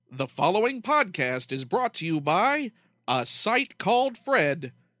The following podcast is brought to you by a site called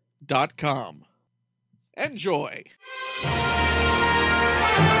Fred.com. Enjoy.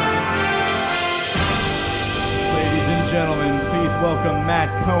 Ladies and gentlemen, please welcome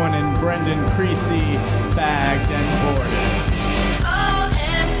Matt Cohen and Brendan Creasy, bagged and boarded.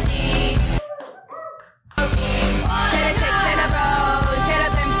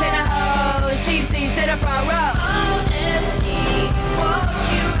 Chief seats in the front row. OMC, won't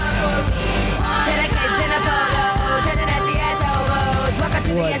you run for me? To the kids in the polo, to the nasty assholes. Welcome to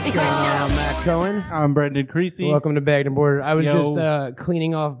the What's Anti going Crash on, Show. Matt Cohen? I'm Brendan Creasy. Welcome to Bagged and Boarded. I was Yo. just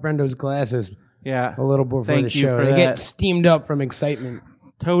cleaning off Brendo's glasses Yeah. a little before Thank the you show. for They that. get steamed up from excitement.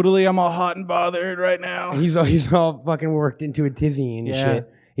 Totally, I'm all hot and bothered right now. He's all fucking worked into a tizzy and Yeah. shit.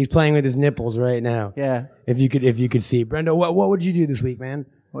 He's playing with his nipples right now. Yeah. If you could see, Brendo, what would you do this week, man?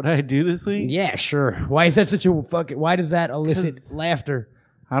 What did I do this week? Yeah, sure. Why is that such a fucking? Why does that elicit 'Cause- laughter?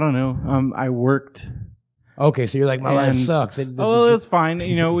 I don't know. I worked. Okay, so you're like, my life And- sucks. Oh, well, it was fine.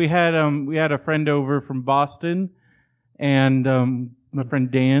 You know, we had a friend over from Boston, and my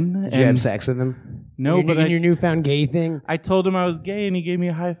friend Dan. Did you have and sex with him? No, your, but your newfound gay thing. I told him I was gay, and he gave me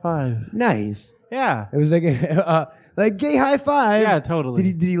a high five. Nice. Yeah. It was like a like gay high five. Yeah, totally.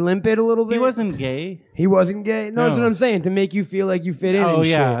 Did he limp it a little bit? He wasn't gay. He wasn't gay? No, that's No. what I'm saying. To make you feel like you fit in Oh and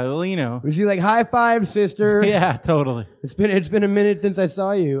yeah. shit. Well, you know. Was he like, high five, sister? Yeah, totally. It's been a minute since I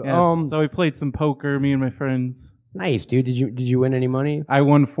saw you. Yes. So we played some poker, me and my friends. Nice, dude. Did you win any money? I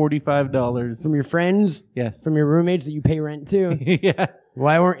won $45. From your friends? Yes. From your roommates that you pay rent to? Yeah.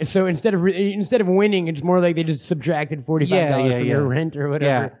 Why weren't so instead of winning, it's more like they just subtracted $45 Yeah, from yeah. your rent or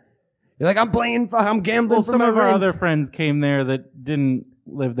whatever. Yeah. You're like, I'm gambling Well, for some my of our rent. other friends came there that didn't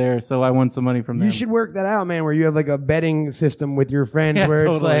live there, so I won some money from them. You should work that out, man, where you have like a betting system with your friends Yeah, where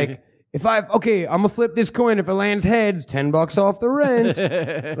it's totally. like, I'm gonna flip this coin. If it lands heads, $10 off the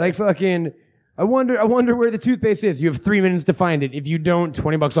rent. Like fucking, I wonder where the toothpaste is. You have 3 minutes to find it. If you don't,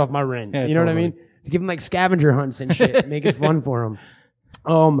 $20 off my rent. Yeah, You know what I totally. mean? To give them like scavenger hunts and shit. Make it fun for them.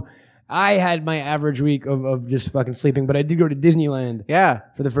 I had my average week of just fucking sleeping, but I did go to Disneyland Yeah.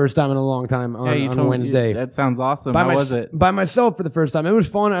 for the first time in a long time Yeah, you on told me- Wednesday. That sounds awesome. How was it? By myself for the first time. It was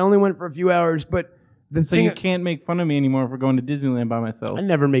fun. I only went for a few hours, but the So thing you can't make fun of me anymore for going to Disneyland by myself. I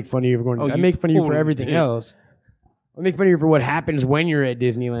never make fun of you for going. Oh, I you make fun of you for totally everything did. else. I make fun of you for what happens when you're at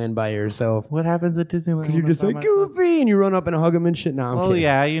Disneyland by yourself. What happens at Disneyland? Because you're when just I'm like by myself? goofy and you run up and hug him and shit. No, I'm Oh kidding.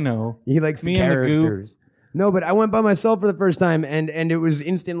 yeah, you know. He likes Me the and the goof. characters. No, but I went by myself for the first time, and it was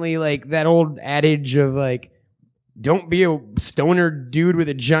instantly like that old adage of like, don't be a stoner dude with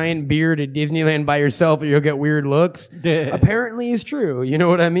a giant beard at Disneyland by yourself or you'll get weird looks. Apparently is true. You know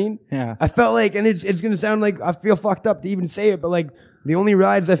what I mean? Yeah. I felt like, and it's going to sound like I feel fucked up to even say it, but like the only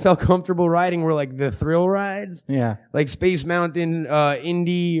rides I felt comfortable riding were like the thrill rides, Yeah. like Space Mountain,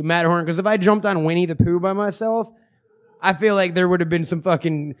 Indy, Matterhorn. Because if I jumped on Winnie the Pooh by myself, I feel like there would have been some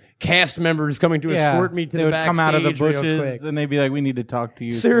fucking cast members coming to escort me to they the would backstage come out of the real bushes quick. and they'd be like, "We need to talk to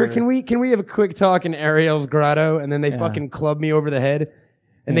you, Sir, sir." can we have a quick talk in Ariel's grotto? And then they Yeah. fucking club me over the head,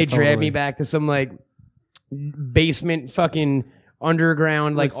 and Yeah, they drag totally. me back to some like basement fucking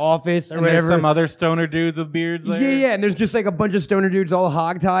underground like There's- office or And there's whatever. some other stoner dudes with beards there. Yeah, and there's just like a bunch of stoner dudes all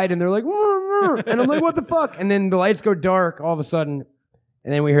hogtied, and they're like, and I'm like, what the fuck? And then the lights go dark all of a sudden,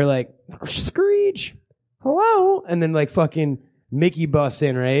 and then we hear like, screech, hello, and then like fucking Mickey busts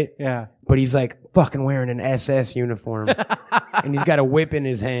in, right? Yeah. But he's like fucking wearing an SS uniform, and he's got a whip in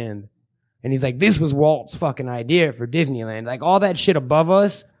his hand, and he's like, this was Walt's fucking idea for Disneyland. Like all that shit above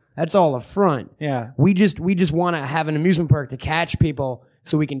us, that's all a front. Yeah. We just want to have an amusement park to catch people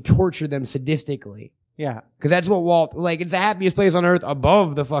so we can torture them sadistically. Yeah. Because that's what Walt, like, it's the happiest place on earth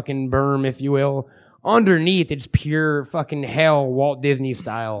above the fucking berm, if you will. Underneath, it's pure fucking hell, Walt Disney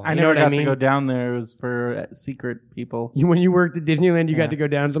style. I You know never what got I mean? to go down there. It was for secret people. When you worked at Disneyland, you Yeah. got to go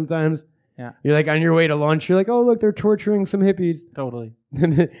down sometimes. Yeah. You're like on your way to lunch, you're like, oh, look, they're torturing some hippies. Totally.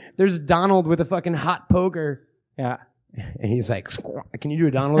 There's Donald with a fucking hot poker. Yeah. And he's like, can you do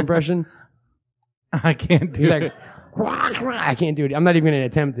a Donald impression? I can't do He's it. like, I can't do it. I'm not even going to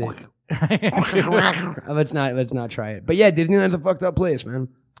attempt it. Let's not try it. But yeah, Disneyland's a fucked up place, man.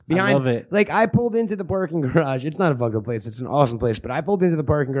 I love it. Like, I pulled into the parking garage. It's not a fucked up place. It's an awesome place. But I pulled into the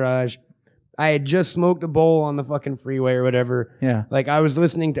parking garage. I had just smoked a bowl on the fucking freeway or whatever. Yeah. Like, I was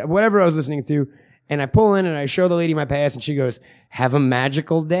listening to whatever I was listening to. And I pull in and I show the lady my pass and she goes, have a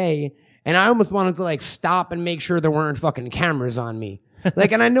magical day. And I almost wanted to, like, stop and make sure there weren't fucking cameras on me.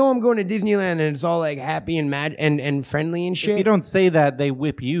 Like, and I know I'm going to Disneyland and it's all, like, happy and and friendly and shit. If you don't say that, they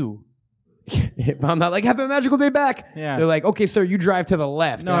whip you. If I'm not like, have a magical day back. Yeah. They're like, okay, sir, you drive to the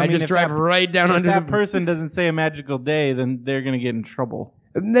left. No, and I I mean, just if drive that- right down If under that the person doesn't say a magical day, then they're gonna get in trouble.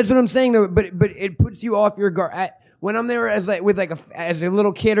 That's what I'm saying though. But it puts you off your guard. When I'm there as like as a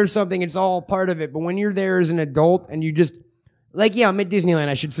little kid or something, it's all part of it. But when you're there as an adult and you just like, yeah, I'm at Disneyland,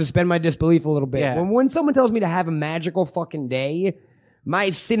 I should suspend my disbelief a little bit. Yeah. When someone tells me to have a magical fucking day,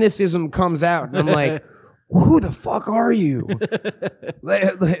 my cynicism comes out, and I'm like, who the fuck are you?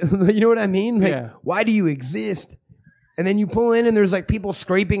 You know what I mean? Like, Yeah. why do you exist? And then you pull in and there's like people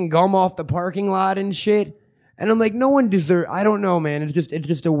scraping gum off the parking lot and shit. And I'm like, no one deserves. I don't know, man. It's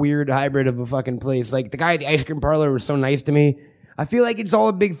just a weird hybrid of a fucking place. Like the guy at the ice cream parlor was so nice to me. I feel like it's all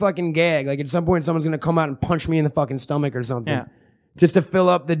a big fucking gag. Like at some point someone's gonna come out and punch me in the fucking stomach or something. Yeah. Just to fill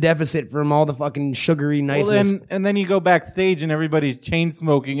up the deficit from all the fucking sugary niceness. Well, and then you go backstage and everybody's chain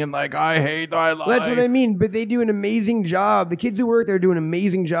smoking and like, I hate my life. Well, that's what I mean. But they do an amazing job. The kids who work there do an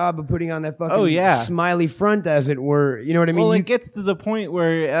amazing job of putting on that fucking smiley front, as it were. You know what I mean? Well, it gets to the point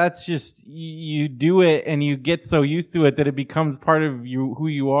where that's just you do it and you get so used to it that it becomes part of you, who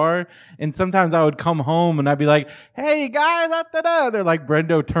you are. And sometimes I would come home and I'd be like, "Hey guys, they're like,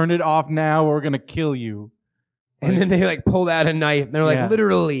 Brendo, turn it off now. Or we're gonna kill you." And then they like pulled out a knife. And they're like,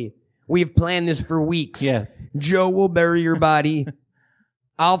 literally, we've planned this for weeks. Yes. Joe will bury your body.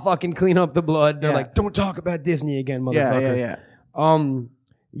 I'll fucking clean up the blood. They're Yeah. like, don't talk about Disney again, motherfucker. Yeah.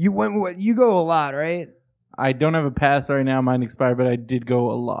 You go a lot, right? I don't have a pass right now. Mine expired, but I did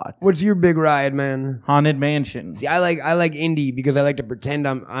go a lot. What's your big ride, man? Haunted Mansion. See, I like Indy because I like to pretend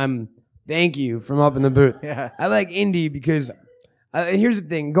I'm thank you from up in the booth. Yeah. I like Indy because here's the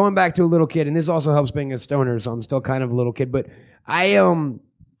thing, going back to a little kid, and this also helps being a stoner, so I'm still kind of a little kid, but I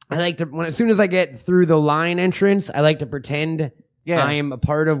like to, as soon as I get through the line entrance, I like to pretend I am a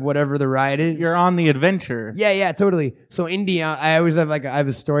part of whatever the ride is. You're on the adventure. Yeah, totally. So Indy, I always have I have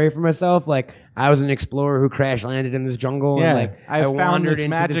a story for myself, like I was an explorer who crash landed in this jungle, Yeah, and like I found wandered this into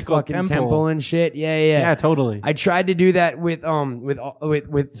magical this fucking temple and shit. Yeah. Yeah, totally. I tried to do that with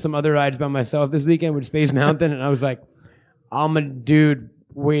some other rides by myself this weekend with Space Mountain, and I was like, I'm a dude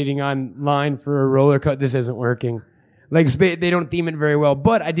waiting on line for a roller coaster. This isn't working. Like they don't theme it very well,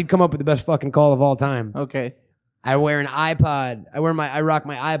 but I did come up with the best fucking call of all time. Okay. I wear an iPod. I rock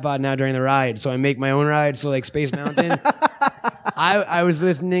my iPod now during the ride, so I make my own ride. So like Space Mountain, I was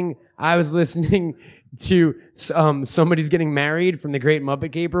listening to Somebody's Getting Married from the Great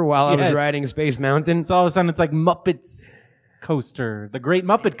Muppet Caper while I was riding Space Mountain. So all of a sudden it's like Muppets Coaster, the Great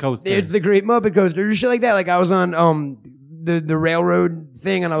Muppet Coaster. It's the Great Muppet Coaster, just shit like that. Like I was on the railroad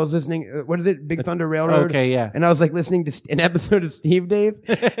thing, and I was listening. What is it? Big Thunder Railroad. Okay, yeah. And I was like listening to an episode of Steve Dave,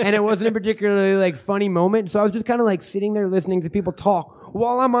 and it wasn't a particularly like funny moment. So I was just kind of like sitting there listening to people talk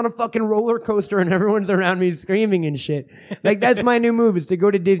while I'm on a fucking roller coaster, and everyone's around me screaming and shit. Like that's my new move: is to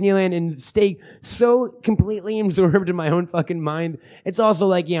go to Disneyland and stay so completely absorbed in my own fucking mind. It's also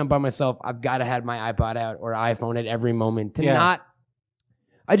like, I'm by myself. I've got to have my iPod out or iPhone at every moment to not.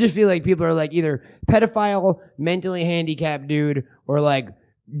 I just feel like people are like either pedophile, mentally handicapped dude, or like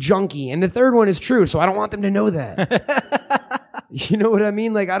junkie. And the third one is true, so I don't want them to know that. You know what I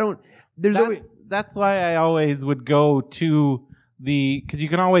mean? Like I don't. That's why I always would go to because you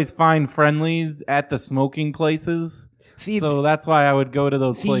can always find friendlies at the smoking places. So that's why I would go to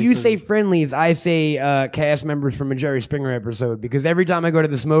those places. You say friendlies, I say cast members from a Jerry Springer episode, because every time I go to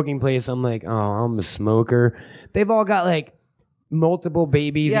the smoking place, I'm like, oh, I'm a smoker. They've all got like multiple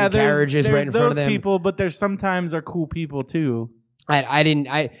babies and carriages right in front of them. There's those people, but there's sometimes are cool people too.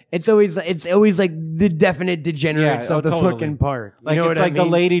 It's always like the definite degenerates of the fucking park. Like, you know it's what like I mean?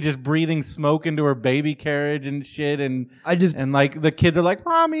 the lady just breathing smoke into her baby carriage and shit, and like the kids are like,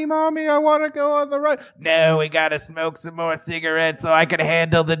 mommy, I want to go on the ride. No, we gotta smoke some more cigarettes so I can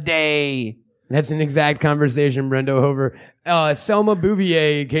handle the day. That's an exact conversation, Brendo Hover. Selma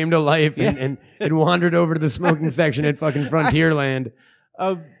Bouvier came to life and wandered over to the smoking section at fucking Frontierland.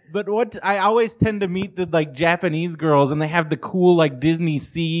 But what I always tend to meet the like Japanese girls, and they have the cool like Disney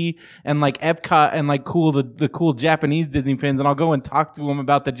Sea and like Epcot and like the cool Japanese Disney fans, and I'll go and talk to them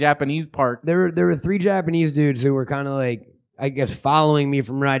about the Japanese park. There were 3 Japanese dudes who were kind of like, I guess, following me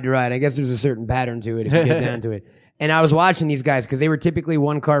from ride to ride. I guess there's a certain pattern to it if you get down to it. And I was watching these guys because they were typically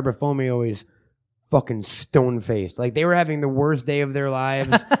one car before me, always fucking stone-faced. Like they were having the worst day of their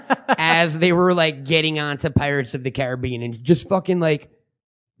lives as they were like getting onto Pirates of the Caribbean, and just fucking like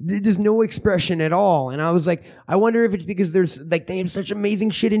there's no expression at all. And I was like, I wonder if it's because there's like they have such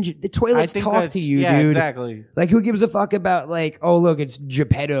amazing shit in the toilets talk to you, yeah, dude. Exactly. Like who gives a fuck about like, oh look, it's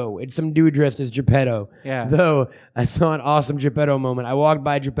Geppetto. It's some dude dressed as Geppetto. Yeah. Though I saw an awesome Geppetto moment. I walked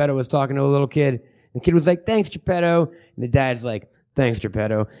by Geppetto, was talking to a little kid. The kid was like, thanks, Geppetto. And the dad's like, thanks,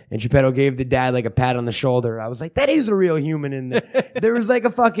 Geppetto. And Geppetto gave the dad like a pat on the shoulder. I was like, that is a real human in there. There was like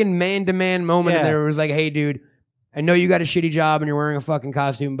a fucking man-to-man moment in there where it was like, hey dude, I know you got a shitty job and you're wearing a fucking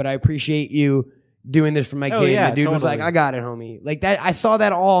costume, but I appreciate you doing this for my Oh, kid. yeah, And the dude was totally. like, I got it, homie. Like that, I saw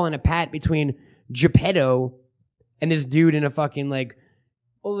that all in a pat between Geppetto and this dude in a fucking like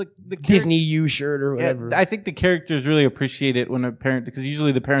Well, the Disney U shirt or whatever. I think the characters really appreciate it when a parent, because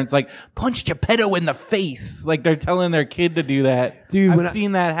usually the parents like punch Geppetto in the face, like they're telling their kid to do that. Dude, I've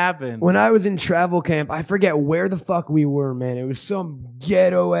seen that happen. When I was in travel camp, I forget where the fuck we were, man. It was some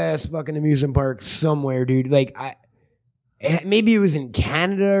ghetto ass fucking amusement park somewhere, dude. Like maybe it was in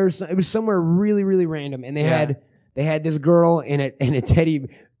Canada or something. It was somewhere really, really random. And they had this girl in a teddy.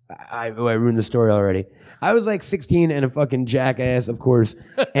 I ruined the story already. I was like 16 and a fucking jackass, of course.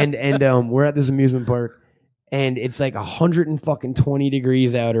 And we're at this amusement park, and it's like 120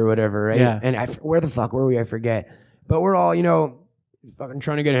 degrees out or whatever, right? Yeah. And where the fuck were we? I forget. But we're all, fucking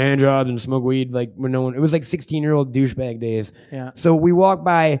trying to get hand jobs and smoke weed, like when no one. It was like 16-year-old douchebag days. Yeah. So we walk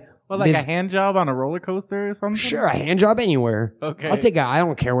by. Well, like this- a hand job on a roller coaster or something? Sure, a hand job anywhere. Okay. I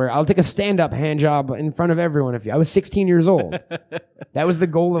don't care where. I'll take a stand-up hand job in front of everyone. I was 16 years old. That was the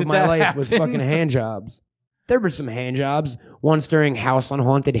goal of Did my that life, was happen? fucking hand jobs. There were some hand jobs. Once during House on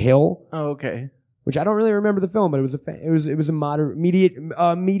Haunted Hill, Oh, okay. which I don't really remember the film, but it was a moderate,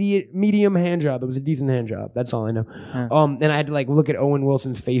 medium hand job. It was a decent hand job. That's all I know. And I had to like look at Owen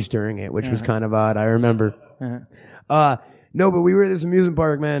Wilson's face during it, which was kind of odd. I remember. No, but we were at this amusement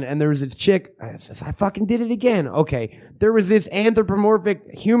park, man, and there was this chick. I fucking did it again. Okay. There was this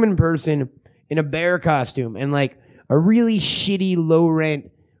anthropomorphic human person in a bear costume and like a really shitty, low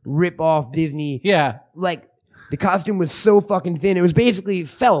rent, rip off Disney. Yeah. Like, the costume was so fucking thin. It was basically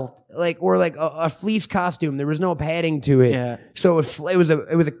felt, or a fleece costume. There was no padding to it. Yeah. So it was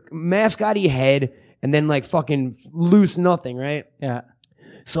a mascot-y head and then like fucking loose nothing, right? Yeah.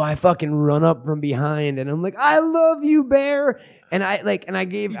 So I fucking run up from behind and I'm like, I love you, bear. And I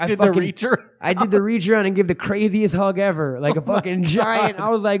gave, I Did fucking, the reacher? I did the reach around and give the craziest hug ever. Like a fucking giant. I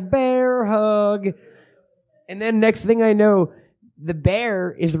was like, bear hug. And then next thing I know, the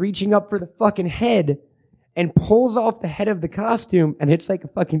bear is reaching up for the fucking head and pulls off the head of the costume, and it's like a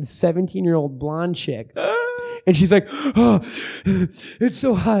fucking 17-year-old blonde chick. And she's like, oh, it's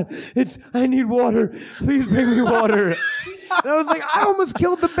so hot. I need water. Please bring me water. And I was like, I almost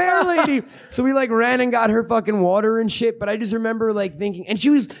killed the bear lady. So we like ran and got her fucking water and shit. But I just remember like thinking, and she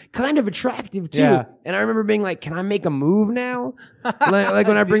was kind of attractive too. Yeah. And I remember being like, can I make a move now? like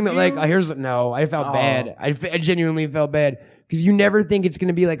when I bring the, like, no, I felt Oh. bad. I genuinely felt bad. Because you never think it's going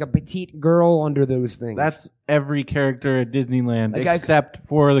to be like a petite girl under those things. That's every character at Disneyland, Like, except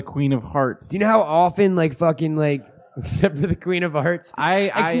for the Queen of Hearts. Do you know how often, like, fucking, like, except for the Queen of Hearts?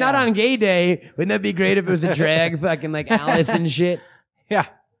 It's not on gay day. Wouldn't that be great if it was a drag fucking, like, Alice and shit? Yeah.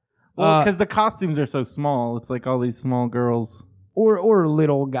 Well, because the costumes are so small. It's like all these small girls. Or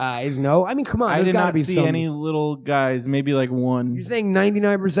little guys, no? I mean, come on. I there's did gotta not be see some. any little guys, maybe like one. You're saying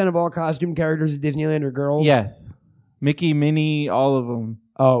 99% of all costume characters at Disneyland are girls? Yes. Mickey, Minnie, all of them.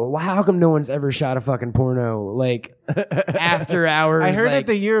 Oh, well, how come no one's ever shot a fucking porno, like, after hours? I heard like,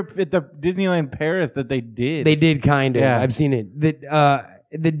 at the Disneyland Paris that they did. They did kind of. Yeah. I've seen it.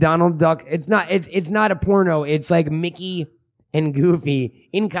 The Donald Duck. It's not a porno. It's like Mickey and Goofy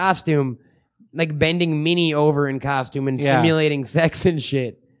in costume, like bending Minnie over in costume and Yeah. simulating sex and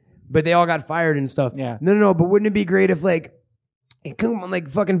shit. But they all got fired and stuff. Yeah. No. But wouldn't it be great if like, come on, like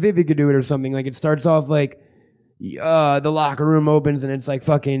fucking Vivi could do it or something? Like it starts off like, the locker room opens and it's like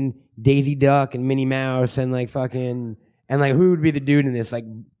fucking Daisy Duck and Minnie Mouse and like fucking, and like who would be the dude in this? Like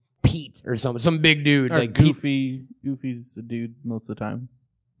Pete or something, some big dude. Or like Pete. Goofy. Goofy's a dude most of the time.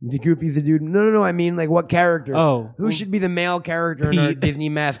 The Goofy's a dude. No. I mean, like, what character? Oh. Who should be the male character in our Pete. Disney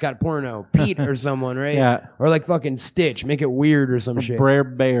mascot porno? Pete or someone, right? Yeah. Or like fucking Stitch. Make it weird or some shit. Brer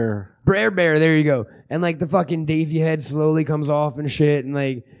Bear. Brer Bear. There you go. And like the fucking Daisy head slowly comes off and shit, and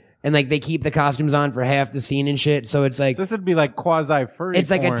like they keep the costumes on for half the scene and shit. So it's like So this would be like quasi furry. it's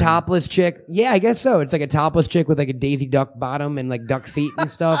like a porn. topless chick. Yeah, I guess so. It's like a topless chick with like a Daisy Duck bottom and like duck feet and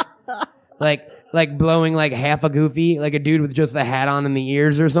stuff. like blowing like half a Goofy, like a dude with just the hat on and the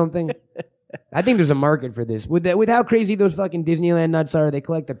ears or something. I think there's a market for this. With how crazy those fucking Disneyland nuts are, they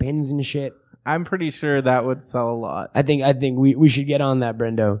collect the pins and shit. I'm pretty sure that would sell a lot. I think we should get on that,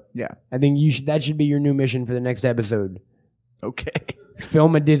 Brendo. Yeah. I think that should be your new mission for the next episode. Okay.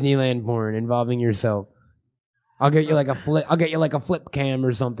 Film a Disneyland porn involving yourself. I'll get you like a flip cam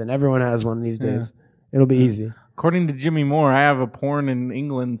or something. Everyone has one these days. It'll be easy. According to Jimmy Moore, I have a porn in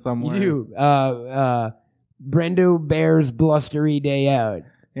England somewhere. You do. Brendo Bear's Blustery Day Out.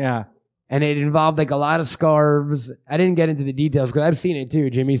 Yeah. And it involved like a lot of scarves. I didn't get into the details because I've seen it too.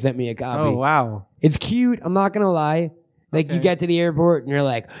 Jimmy sent me a copy. Oh, wow. It's cute. I'm not going to lie. Like you Okay. get to the airport and you're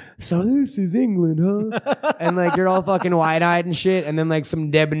like, so this is England, huh? And like you're all fucking wide-eyed and shit. And then like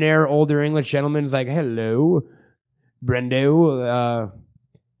some debonair older English gentleman's like, hello, Brendo.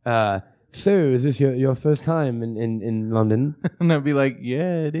 So is this your first time in London? And I'd be like,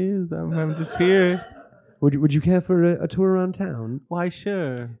 yeah, it is. I'm just here. Would you care for a tour around town? Why,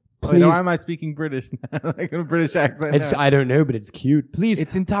 sure. Please. Wait, why am I speaking British now? Like a British accent. It's now. I don't know, but it's cute. Please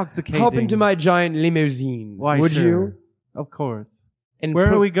It's intoxicating. hop into my giant limousine. Why, would sure. you? Of course. And Where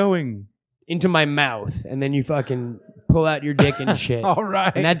put are we going? into my mouth, and then you fucking pull out your dick and shit. All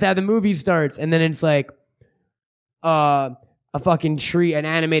right. And that's how the movie starts. And then it's like, a fucking tree, an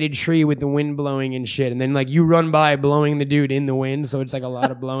animated tree with the wind blowing and shit. And then like you run by blowing the dude in the wind, so it's like a lot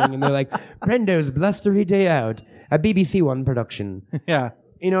of blowing. And they're like, Brendo's blustery day out, a BBC One production. yeah.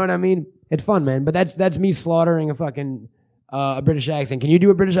 You know what I mean? It's fun, man. But that's me slaughtering a fucking a British accent. Can you do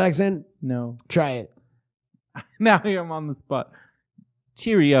a British accent? No. Try it. Now I'm on the spot.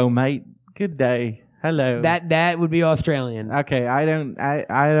 Cheerio, mate. Good day. Hello. That would be Australian. Okay, I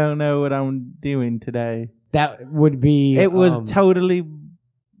don't know what I'm doing today. That would be. It was totally.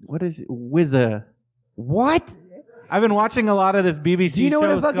 What is it? Whizzer. What? I've been watching a lot of this BBC Do you know what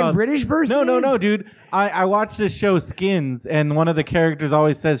show a fucking called- British person No, is? dude. I watched this show Skins, and one of the characters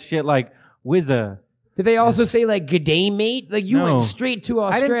always says shit like Whizzer. Did they also say like "good day, mate"? Like you No. went straight to I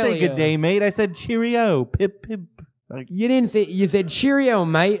Australia. didn't say good day, mate. I said cheerio, pip pip. Like You didn't say. You said "cheerio,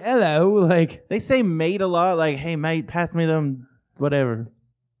 mate." Hello, like they say mate a lot. Like, hey mate, pass me them whatever.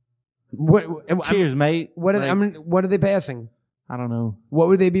 what? Cheers, mate. What are they, Like, I mean, what are they passing? I don't know. What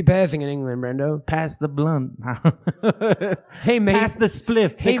would they be passing in England, Brendo? Pass the blunt. Hey mate. Pass the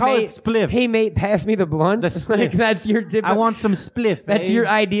spliff. They hey call mate. it spliff. Hey mate, pass me the blunt. The spliff. Like that's your tip. I want some spliff. That's eh? your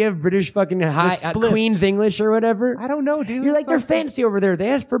idea of British fucking high spliff. Queen's English or whatever. I don't know, dude. You're like they're Something- fancy over there. They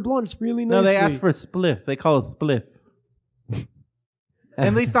ask for blunts really nicely. No, they ask for spliff. They call it spliff.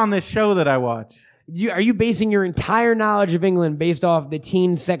 At least on this show that I watch. Are you basing your entire knowledge of England based off the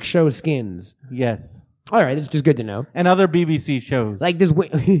teen sex show Skins? Yes. All right, it's just good to know. And other BBC shows. Like this.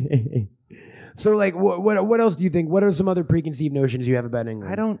 So like, what else do you think? What are some other preconceived notions you have about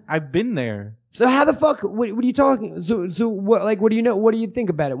England? I've been there. So how the fuck? What are you talking? So what? Like, what do you know? What do you think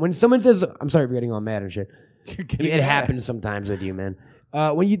about it? When someone says, "I'm sorry for getting all mad and shit," You're getting it mad. happens sometimes with you, man.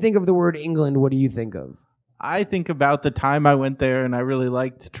 When you think of the word England, what do you think of? I think about the time I went there and I really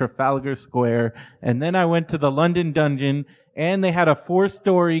liked Trafalgar Square. And then I went to the London Dungeon and they had a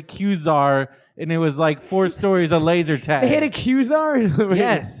 4-story Q-Zar and it was like 4 stories of laser tag. They had a Q-Zar?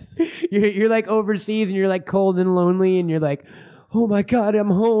 Yes. You're like overseas and you're like cold and lonely and you're like, oh my God,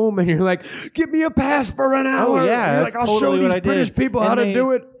 I'm home. And you're like, give me a pass for an hour. Oh, yeah. And you're that's like, I'll totally show what these I British did. people And how to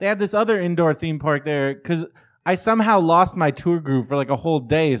do it. They had this other indoor theme park there because I somehow lost my tour group for like a whole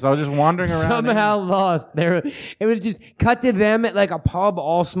day. So I was just wandering around. Somehow lost. It was just cut to them at like a pub,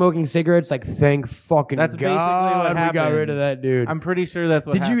 all smoking cigarettes. Like, thank fucking That's basically God what we got happened. rid of that dude. I'm pretty sure that's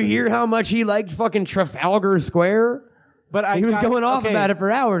what Did happened. you hear how much he liked fucking Trafalgar Square? But He was going off okay. about it for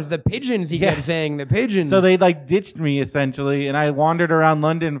hours. The pigeons, he Yeah. kept saying, the pigeons. So they like ditched me essentially, and I wandered around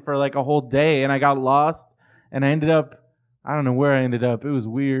London for like a whole day, and I got lost, and I ended up, I don't know where I ended up. It was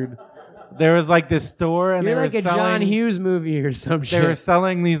weird. There was like this store, and You're they like were a selling, John Hughes movie or some They were shit.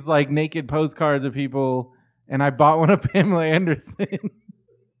 selling these like naked postcards of people, and I bought one of Pamela Anderson.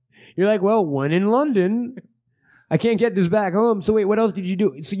 You're like, well, one in London. I can't get this back home. So wait, what else did you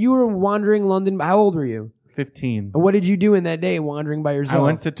do? So you were wandering London. How old were you? 15. And what did you do in that day wandering by yourself? I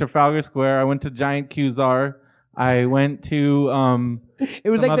went to Trafalgar Square. I went to Giant Q-Zar. I went to It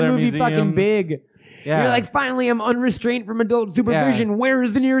was some like the other movie Fucking museums. Big. Yeah. You're like, finally, I'm unrestrained from adult supervision. Where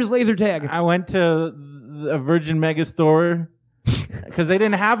is the nearest laser tag? I went to a Virgin Megastore because they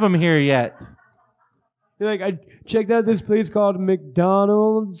didn't have them here yet. You're like, I checked out this place called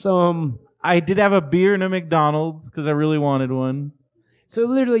McDonald's. I did have a beer in a McDonald's because I really wanted one. So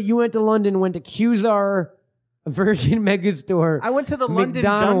literally, you went to London, went to Q-Zar, Virgin Megastore. I went to the London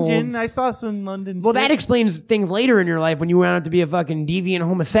McDonald's. Dungeon. I saw some London. Well, shit. that explains things later in your life when you went out to be a fucking deviant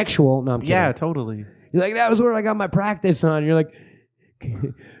homosexual. No, I'm kidding. Yeah, totally. You're like, that was where I got my practice on. You're like,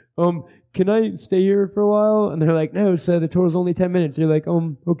 can I stay here for a while? And they're like, no, so the tour's only 10 minutes. You're like,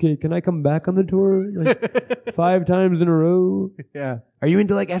 okay, can I come back on the tour? Like 5 times in a row? Yeah. Are you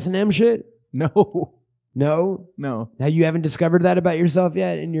into like S&M shit? No. No? No. Now you haven't discovered that about yourself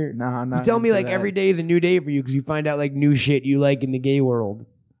yet? And you're, No, I'm you not. tell me into like that. every day is a new day for you because you find out like new shit you like in the gay world.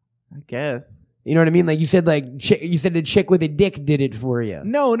 I guess. You know what I mean? Like you said, you said the chick with a dick did it for you.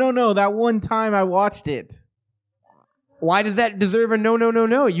 No. That one time I watched it. Why does that deserve a no?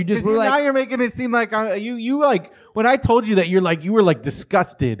 You just were Now like, you're making it seem like you like when I told you that you were like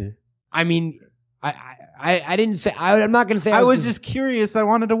disgusted. I mean, I didn't say. I'm not gonna say. I was just curious. I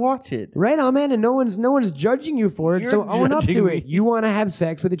wanted to watch it. right on, man, and no one's judging you for it. You're So own up judging to me. it. You want to have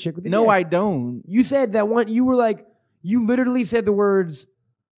sex with a chick with a No, dick. I don't. You said that one. You were like, you literally said the words.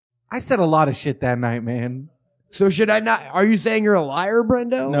 I said a lot of shit that night, man. So should I not? Are you saying you're a liar,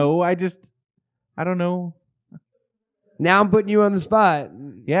 Brendo? No, I don't know. Now I'm putting you on the spot.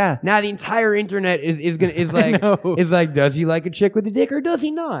 Yeah. Now the entire internet is like know. is like, does he like a chick with a dick or does he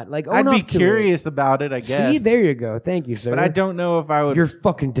not? Like, own I'd be up to curious about it, I it. guess. See, there you go. Thank you, sir. But I don't know if I would. You're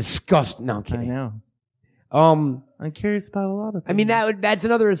fucking disgusting. No, I'm I kidding. know. I'm curious about a lot of things. I mean, that's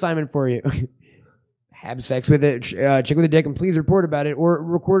another assignment for you. Have sex with a chick with a dick and please report about it or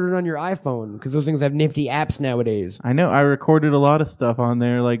record it on your iPhone because those things have nifty apps nowadays. I know. I recorded a lot of stuff on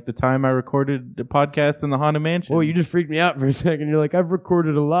there, like the time I recorded the podcast in the Haunted Mansion. Well, you just freaked me out for a second. You're like, I've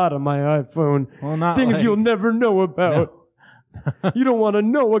recorded a lot on my iPhone. Well, not Things like- you'll never know about. You don't want to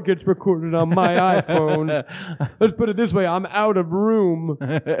know what gets recorded on my iPhone. Let's put it this way. I'm out of room,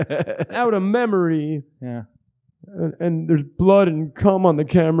 out of memory, Yeah. and there's blood and cum on the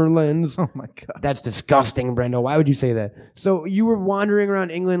camera lens. Oh my god. That's disgusting, Brendo. Why would you say that? So you were wandering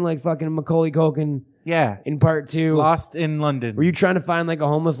around England like fucking Macaulay Culkin Yeah. in part 2. Lost in London. Were you trying to find like a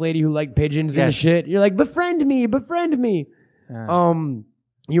homeless lady who liked pigeons and Yes. shit? You're like, befriend me, befriend me.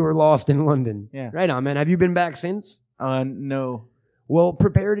 You were lost in London. Yeah. Right on, man. Have you been back since? No. Well,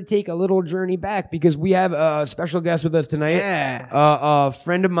 prepare to take a little journey back because we have a special guest with us tonight. Yeah. A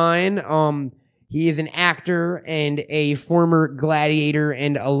friend of mine. He is an actor and a former gladiator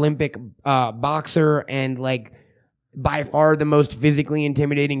and Olympic boxer and like by far the most physically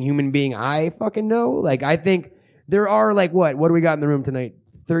intimidating human being I fucking know. Like I think there are like what do we got in the room tonight?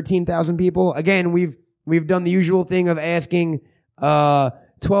 13,000 people. Again, we've done the usual thing of asking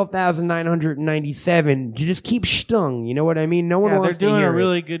 12,997 to just keep stung. You know what I mean? No one Yeah, they're wants to doing hear a it.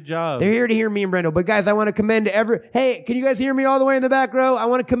 really good job. They're here to hear me and Brendo. But guys, I want to commend Hey, can you guys hear me all the way in the back row? I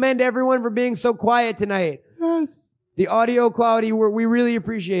want to commend everyone for being so quiet tonight. Yes. The audio quality, we really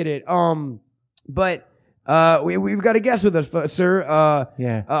appreciate it. But we've got a guest with us, sir.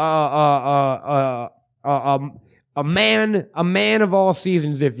 Yeah. A man of all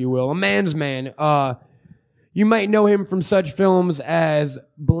seasons, if you will, a man's man. You might know him from such films as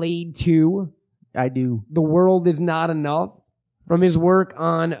Blade 2, I do. The World Is Not Enough, from his work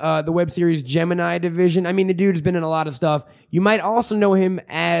on the web series Gemini Division. I mean, the dude's been in a lot of stuff. You might also know him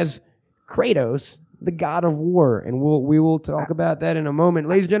as Kratos, the God of War, and we will talk about that in a moment.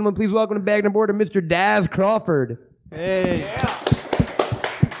 Ladies and gentlemen, please welcome to Bagged Aboard to Mr. Daz Crawford. Hey.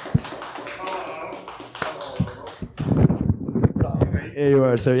 There you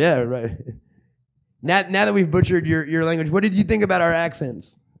are. So yeah, right. Now that we've butchered your language, what did you think about our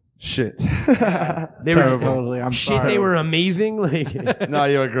accents? Shit. They were Totally. I'm shit. sorry. They were amazing. Like, No,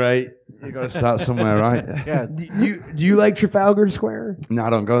 you were great. You got to start somewhere, right? Yeah. do you like Trafalgar Square? No,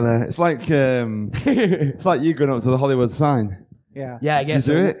 don't go there. It's like you going up to the Hollywood sign. Yeah. Yeah, I guess.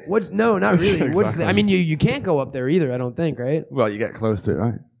 you do so. it? What's no, not really. What's Exactly. I mean, you can't go up there either. I don't think, right? Well, you get close to it,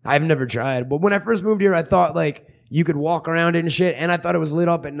 right? I've never tried, but when I first moved here, I thought like you could walk around it and shit, and I thought it was lit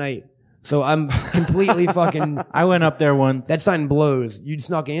up at night. So I'm completely fucking. I went up there once That sign blows. You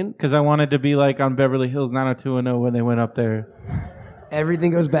snuck in. because I wanted to be like on Beverly Hills 90210 when they went up there.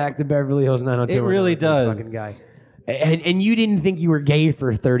 Everything goes back to Beverly Hills 90210. It really This does. Fucking guy. And you didn't think you were gay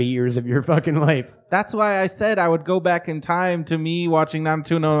for 30 years of your fucking life. That's why I said I would go back in time to me watching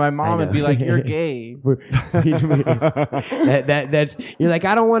 90210 with my mom I and be know. like, "You're gay." That's you're like,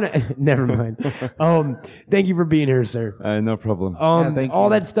 I don't want to. Never mind. Thank you for being here, sir. No problem. thank All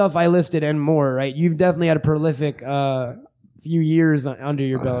you. that stuff I listed and more, right? You've definitely had a prolific few years under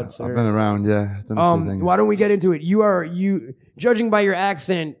your belt, sir. I've been around, yeah. Done a few things. Why don't we get into it? You judging by your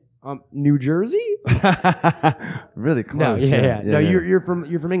accent, New Jersey? Really close. No, yeah. No, yeah. you're from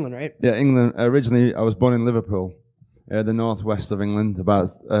England, right? Yeah, England. Originally, I was born in Liverpool, the northwest of England.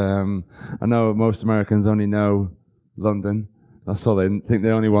 About I know most Americans only know London. That's all. They think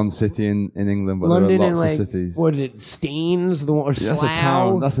they're only one city in England, but London there are and lots like of cities. what is it? Staines, the one or That's a Slough?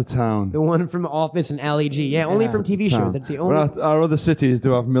 town. That's a town. The one from Office and Ali G. Yeah, only from TV shows. Town. That's the But only. our other cities do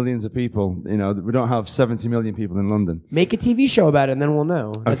have millions of people. You know, we don't have 70 million people in London. Make a TV show about it, and then we'll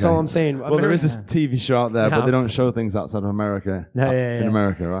know. That's Okay. all I'm saying. Well, there is this TV show out there, No. but they don't show things outside of America. No, yeah. In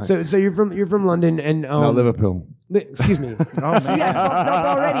America, right? So you're from London and no, Liverpool. Excuse me. See, I fucked up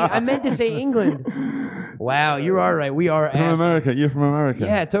already. I meant to say England. Wow, you are right. We are From assholes. America. You're from America.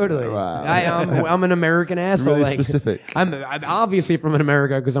 Yeah, totally. Wow. I'm an American asshole. Really like, specific. I'm obviously from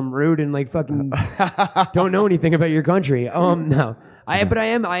America because I'm rude and like fucking don't know anything about your country. But I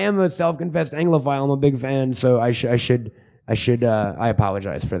am a self-confessed Anglophile. I'm a big fan, so I should I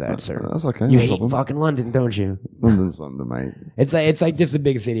apologize for that, sir. That's okay. You no hate problem. fucking London, don't you? London's London, mate. It's like just a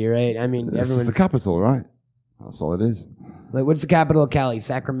big city, right? I mean, It's everyone's the capital, right? That's all it is. like, what's the capital of Cali?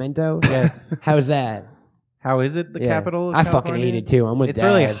 Sacramento. Yes. How's that? How is it? The Yeah. capital of I fucking California? hate it too. I'm with It's Daz.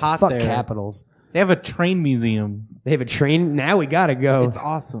 really hot Fuck there. capitals. They have a train museum. They have a train. Now we gotta go. It's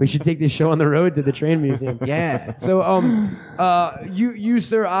awesome. We should take this show on the road to the train museum. Yeah. So, you,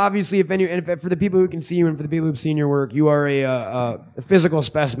 sir, obviously, for the people who can see you and for the people who've seen your work, you are a physical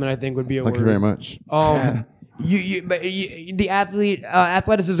specimen. I think would be a Thank word. you very much. The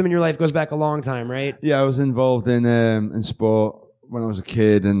athleticism in your life goes back a long time, right? Yeah, I was involved in sport when I was a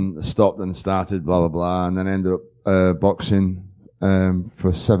kid and stopped and started, blah, blah, blah, and then ended up boxing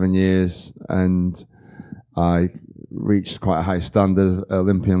for 7 years, and I reached quite a high standard,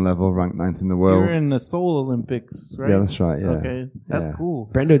 Olympian level, ranked 9th in the You world. were in the Seoul Olympics, right? Yeah, that's right, yeah. Okay, that's Yeah. cool.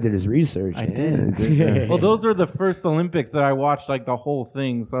 Brendo did his research. I yeah. did. Yeah. Well, those were the first Olympics that I watched, like the whole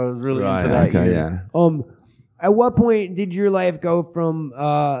thing. So I was really Right, into that okay, year. yeah. At what point did your life go from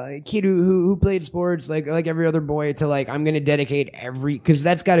a kid who played sports like every other boy to like I'm gonna dedicate because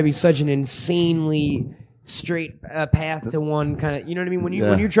that's got to be such an insanely straight path to one kind of, you know what I mean? When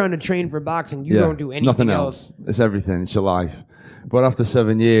you're trying to train for boxing, you don't do anything nothing else. It's everything. It's your life. But after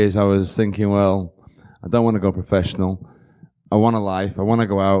 7 years, I was thinking, well, I don't want to go professional. I want a life. I want to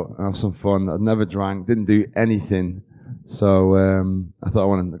go out and have some fun. I'd never drank, didn't do anything. So I thought I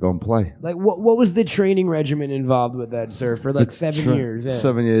wanted to go and play. Like what was the training regimen involved with that, sir? For like 7 years. Yeah.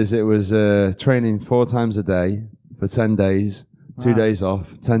 7 years. It was training 4 times a day for 10 days. 2 days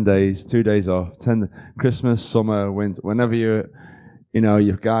off, 10 days, 2 days off, Christmas, summer, winter, whenever your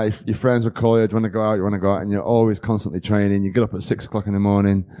friends will call you, do you want to go out, and you're always constantly training. You get up at 6 o'clock in the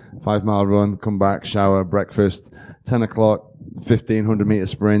morning, 5 mile run, come back, shower, breakfast, 10 o'clock, 1,500 meter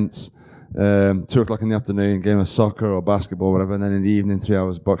sprints, 2 o'clock in the afternoon, game of soccer or basketball, whatever, and then in the evening, 3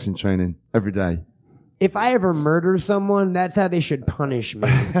 hours boxing training every day. If I ever murder someone, that's how they should punish me.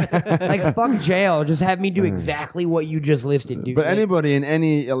 Like, fuck jail. Just have me do exactly what you just listed, dude. But anybody in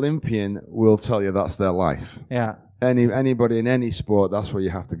any Olympian will tell you that's their life. Yeah. Anybody in any sport, that's where you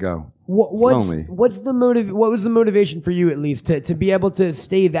have to go. What lonely. was the motivation for you, at least, to be able to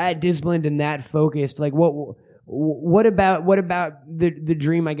stay that disciplined and that focused? Like, what about the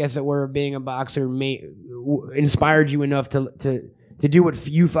dream, I guess, that were of being a boxer inspired you enough to do what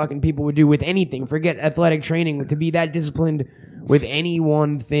few fucking people would do with anything? Forget athletic training, to be that disciplined with any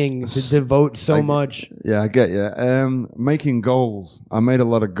one thing, to devote so much. Yeah, I get you. Making goals. I made a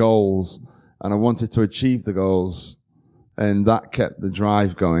lot of goals, and I wanted to achieve the goals, and that kept the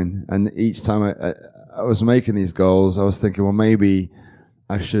drive going. And each time I was making these goals, I was thinking, well, maybe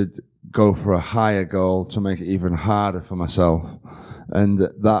I should go for a higher goal to make it even harder for myself. And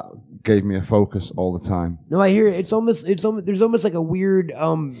that gave me a focus all the time. No, I hear it. It's almost there's almost like a weird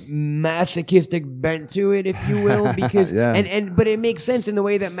masochistic bent to it, if you will, because Yeah. but it makes sense in the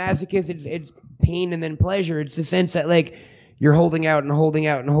way that masochist it's pain and then pleasure. It's the sense that like you're holding out and holding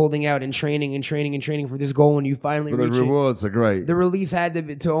out and holding out and training and training and training for this goal, and you finally But reach the rewards are great. it. The release had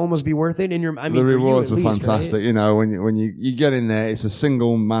to almost be worth it. And The rewards were fantastic. Right? You know, when you get in there, it's a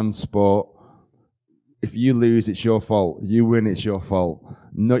single man sport. If you lose, it's your fault. You win, it's your fault.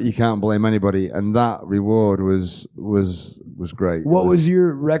 No, you can't blame anybody. And that reward was great. What was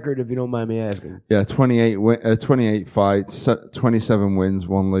your record, if you don't mind me asking? Yeah, 28 fights, 27 wins,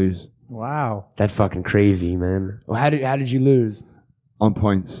 1 lose Wow. That's fucking crazy, man. Well, how did you lose? on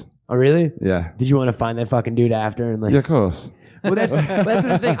points. Oh, really? Yeah. Did you want to find that fucking dude after and like? Yeah, of course. Well, that's what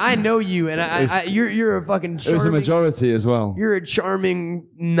I'm saying. I know you, and you're a fucking It was a charming. majority as well. You're a charming,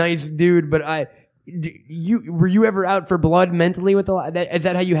 nice dude, but were you ever out for blood mentally with is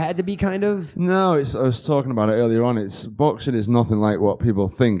that how you had to be, kind of? No, I was talking about it earlier on. Boxing is nothing like what people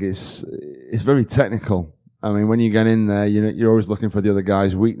think. It's very technical. I mean, when you get in there, you're always looking for the other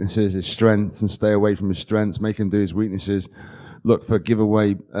guy's weaknesses, his strengths, and stay away from his strengths. Make him do his weaknesses. Look for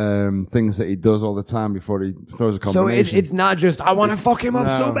giveaway things that he does all the time before he throws a combination. So it's not just I want to fuck him up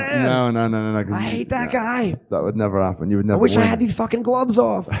so bad. No. I hate that guy. That would never happen. You would I never. wish I win. had these fucking gloves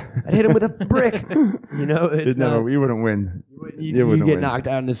off. I'd hit him with a brick. It's You wouldn't win. You wouldn't get win. knocked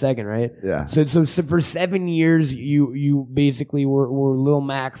out in a second, right? Yeah. So for 7 years, you basically were Lil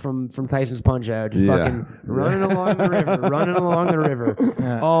Mac from Tyson's Punch Out, just Yeah. fucking running along the river.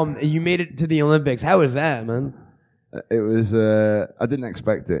 Yeah. You made it to the Olympics. How was that, man? It was. I didn't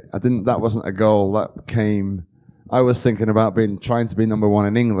expect it. That wasn't a goal. That came. I was thinking about trying to be number 1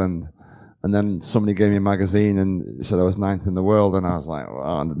 in England, and then somebody gave me a magazine and said I was 9th in the world, and I was like,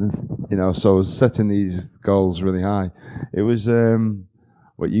 wow, So I was setting these goals really high. It was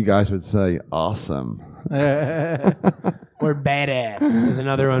what you guys would say, awesome. Or Badass is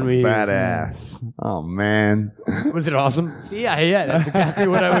another one we use. Badass. Oh man. Was it awesome? See, yeah, that's exactly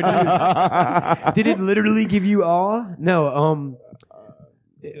what I would use. Did it literally give you awe? No,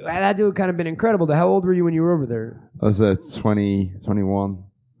 that had to have kind of been incredible. How old were you when you were over there? I was 20, 21.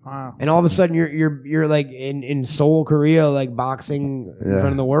 Wow. And all of a sudden you're like in Seoul, Korea, like boxing in Yeah.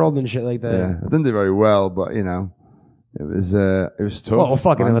 front of the world and shit like that. Yeah, I didn't do very well, but you know, it was tough. Well,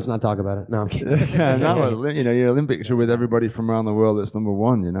 fuck it. man. Let's not talk about it. No, I'm kidding. Yeah, no, you know, your Olympics are with everybody from around the world. That's number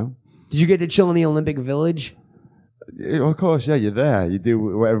one. You know. Did you get to chill in the Olympic Village? Yeah, of course, yeah, you're there. You do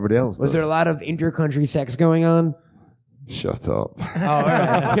what everybody else Was does. there a lot of inter-country sex going on? Shut up. Oh, all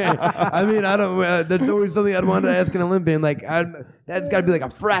right. Okay. I mean, I don't. There's always something I'd want to ask an Olympian. Like, that's got to be like a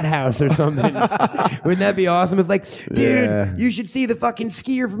frat house or something. Wouldn't that be awesome? If like, dude, Yeah. you should see the fucking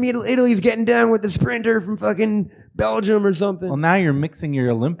skier from Italy's getting down with the sprinter from fucking Belgium or something. Well, now you're mixing your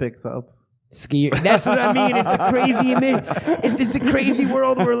Olympics up. Skier. That's what I mean. It's a crazy it's a crazy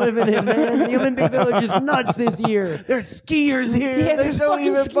world we're living in, man. The Olympic Village is nuts this year. There's skiers here. Yeah, They there's don't fucking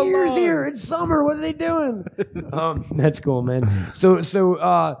even skiers belong. here. It's summer. What are they doing? That's cool, man. So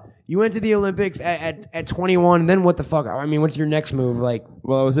you went to the Olympics at 21. And then what the fuck? I mean, what's your next move? Like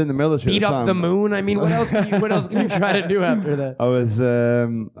Well, I was in the military. beat at the up time. the moon? I mean, what else can you try to do after that?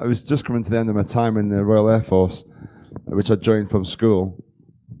 I was just coming to the end of my time in the Royal Air Force, which I joined from school,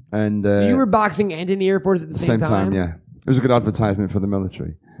 and You were boxing and in the Air Force at the same time. Yeah, it was a good advertisement for the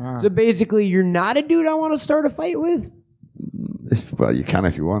military. So basically, you're not a dude I want to start a fight with. Well, you can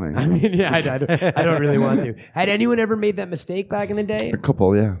if you want I to. mean, yeah, I don't really want to. Had anyone ever made that mistake back in the day? A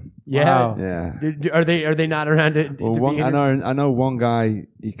couple, yeah, Wow. yeah. Are they not around to Well, be I know one guy.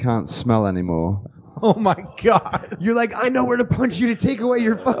 He can't smell anymore. Oh my God. You're like, I know where to punch you to take away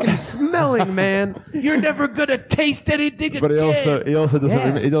your fucking smelling, man. You're never gonna taste anything But he also doesn't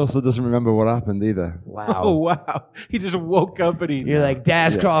Yeah. He also doesn't remember what happened either. Wow. Oh wow. He just woke up and he. You're like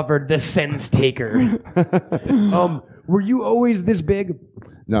Das Crawford, the sense taker. Were you always this big?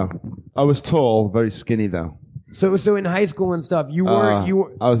 No, I was tall, very skinny though. So in high school and stuff, you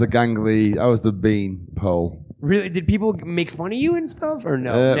were I was the gangly. I was the bean pole. really? Did people make fun of you and stuff, or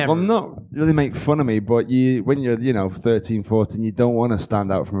no? Never. Well, not really make fun of me, but when you're 13, 14, you don't want to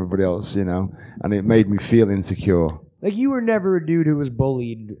stand out from everybody else, and it made me feel insecure. Like you were never a dude who was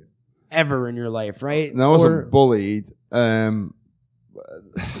bullied ever in your life, right? No, I wasn't bullied.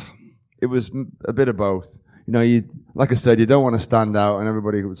 It was a bit of both. Like I said, you don't want to stand out, and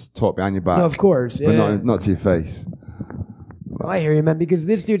everybody was talk behind your back. No, of course. but Yeah. not to your face. Oh, I hear you, man. Because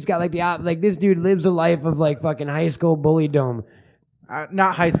this dude's got like this dude lives a life of like fucking high school bully dome.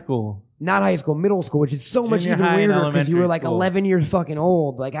 Not high school. Not high school, middle school, which is so much Junior even high and weirder because you were elementary like school. 11 years fucking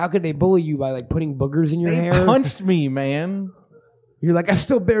old. Like, how could they bully you by like putting boogers in your They hair? punched me, man. You're like, I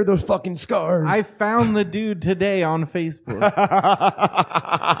still bear those fucking scars. I found the dude today on Facebook.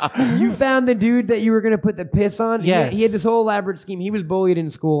 You found the dude that you were gonna put the piss on. Yes. He had this whole elaborate scheme. He was bullied in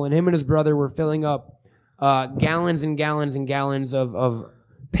school, and him and his brother were filling up gallons and gallons and gallons of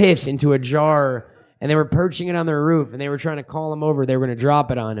piss into a jar, and they were perching it on their roof, and they were trying to call him over. They were gonna drop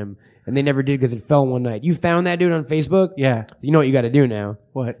it on him, and they never did because it fell one night. You found that dude on Facebook. Yeah. You know what you got to do now?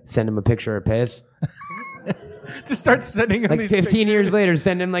 What? Send him a picture of piss. Just start sending him Like these 15 years pictures. later,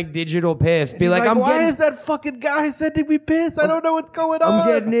 send him like digital piss. Be He's like, why is that fucking guy sending me piss? I don't know what's going on. I'm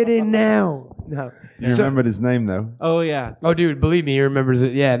getting it in now. No. You So- remembered his name though. Oh yeah. Oh, dude, believe me, he remembers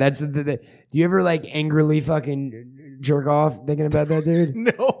it. Yeah, that's do you ever like angrily fucking jerk off thinking about that dude?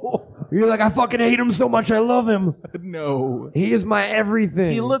 No. You're like, I fucking hate him so much. I love him. No. He is my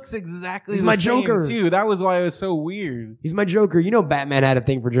everything. He looks exactly He's the my same, Joker. too. That was why it was so weird. He's my Joker. You know, Batman had a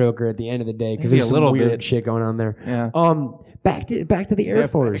thing for Joker at the end of the day because Maybe there's a some little weird bit. shit going on there. Yeah. Back to the Air Yeah,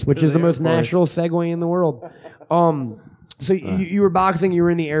 Force, back which to is the the most Air Force. natural segue in the world. So you were boxing. You were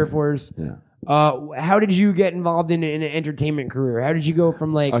in the Air Force. Yeah. How did you get involved in an entertainment career? How did you go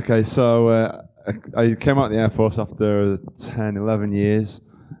from like? Okay, so I came out of the Air Force after 10, 11 years,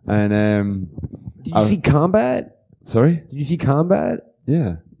 and Did you see combat? sorry, Did you see combat?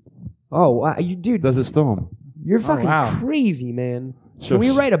 yeah, Oh, wow. Dude, Desert Storm. you're fucking wow. crazy, man. Shush. Can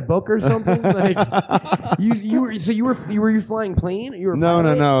we write a book or something? Like, you were flying plane? You were a No,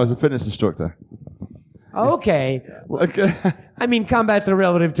 pilot? I was a fitness instructor. Oh, okay. Okay. I mean, combat's a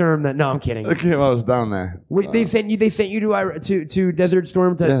relative term. That no, I'm kidding. Okay, well, I was down there. Wait, they sent you to Desert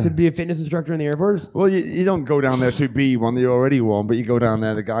Storm to be a fitness instructor in the Air Force? Well, you don't go down there to be one. You're already one, but you go down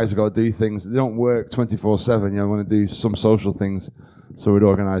there. The guys have got to do things. They don't work 24/7. You want to do some social things. So we'd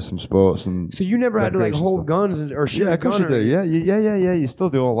organise some sports and. So you never had to like recreation hold stuff. guns or shoot Yeah, a of course gun? you do. Yeah. You still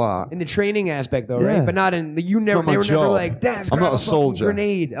do all that. In the training aspect, though, Yeah. right? But not in the. You never. Not my They were never job. like, "Dad, I'm grab not a a fucking soldier."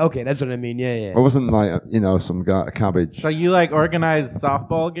 grenade." Okay, that's what I mean. Yeah. I wasn't like some guy, a cabbage. So you like organize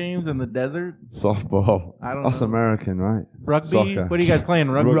softball games in the desert? Softball. I don't That's know. American, right? Rugby? Soccer. What are you guys playing?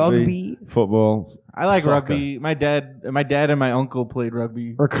 Rugby? Rugby? Football. I like Soccer. rugby. My dad and my uncle played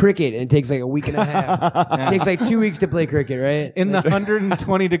rugby. Or cricket, and it takes like a week and a half. It takes like 2 weeks to play cricket, right? In the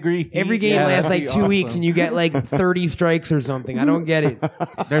 120 degree heat. Every game Yeah, lasts that'd like be 2 weeks, awesome. and you get like 30 strikes or something. I don't get it.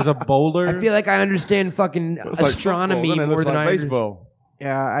 There's a bowler. I feel like I understand fucking It's like astronomy football, doesn't it? It more looks than like I baseball.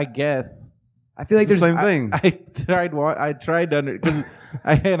 Yeah, I guess. I feel like It's the there's. same thing. I tried to because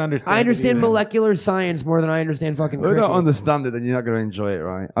I can't understand. I understand it either. molecular science more than I understand fucking If you cricket. don't understand it, then you're not going to enjoy it,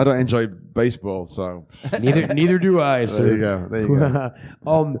 right? I don't enjoy baseball, so Neither do I. there you go. There you go.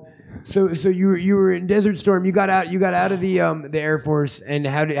 So you were in Desert Storm. You got out of the Air Force, and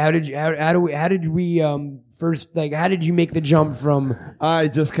how did you make the jump from? I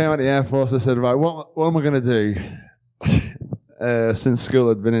just came out of the Air Force. I said, right, what am I going to do? Since school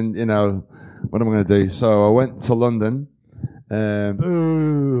had been in, what am I going to do? So I went to London.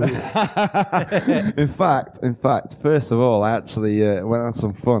 Ooh. in fact, first of all, I actually went on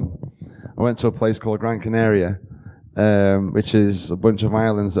some fun. I went to a place called Gran Canaria, which is a bunch of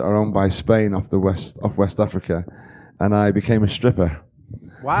islands that are owned by Spain off West Africa, and I became a stripper.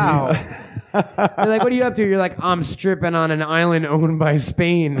 Wow. They're like, what are you up to? You're like, I'm stripping on an island owned by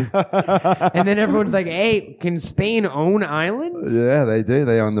Spain. And then everyone's like, hey, can Spain own islands? Yeah, they do.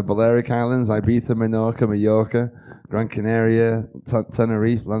 They own the Balearic Islands, Ibiza, Menorca, Mallorca, Gran Canaria,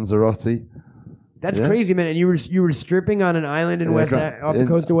 Tenerife, Lanzarote. That's Yeah. crazy, man. And you were stripping on an island in off the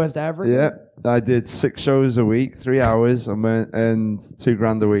coast of West Africa? Yeah, I did 6 shows a week, 3 hours, and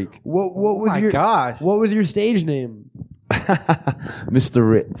 $2,000 a week. What was my your gosh. What was your stage name? Mr.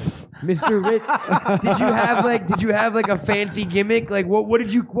 Ritz. Mr. Rich. Did you have like a fancy gimmick? Like what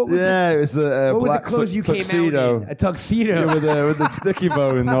was Yeah, it was a what was the black clothes you tuxedo. came out in? A tuxedo. Yeah, with the dicky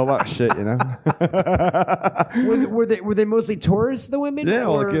bow and all that shit, Were they mostly tourists, the women? Yeah,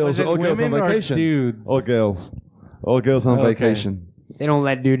 all the Or- girls, Was it all girls on women or vacation. dudes? All girls on Okay. vacation. They don't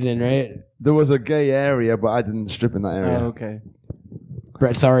let dudes in, right? There was a gay area, but I didn't strip in that area. Oh, okay.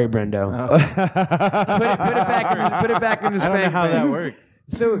 Sorry, Brendo. Oh. Put it back in the I don't know spank how bank. that works.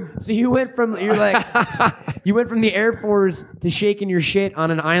 So you went from the Air Force to shaking your shit on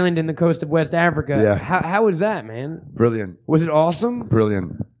an island in the coast of West Africa. Yeah. How was that, man? Brilliant. Was it awesome?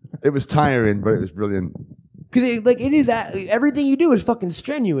 Brilliant. It was tiring, but it was brilliant. Because it is everything you do is fucking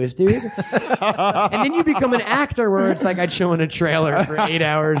strenuous, dude. And then you become an actor where it's like I'd show in a trailer for 8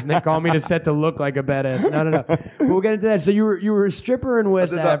 hours and then call me to set to look like a badass. No. But we'll get into that. So you were a stripper in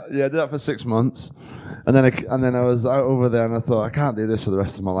West Africa. I did that for 6 months, and then I was out over there, and I thought I can't do this for the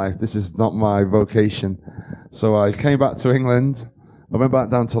rest of my life. This is not my vocation. So I came back to England. I went back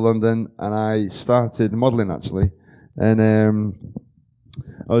down to London, and I started modelling actually, and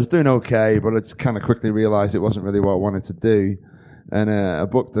I was doing okay, but I just kind of quickly realised it wasn't really what I wanted to do, and I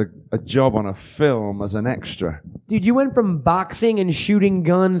booked a job on a film as an extra. Dude, you went from boxing and shooting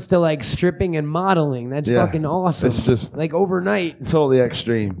guns to like stripping and modeling. That's Yeah. fucking awesome. It's just like overnight. totally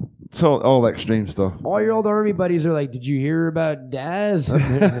extreme, all extreme stuff. All your old army buddies are like, "Did you hear about Daz?"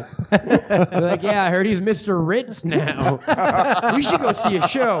 They're like, "Yeah, I heard he's Mr. Ritz now. We should go see a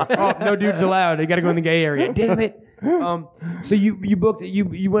show." Oh, no dudes allowed. You got to go in the gay area. Damn it. So you booked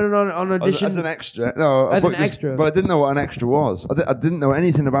you went on audition As an extra. No, I As an booked this- extra. but I didn't know what an extra was. I didn't know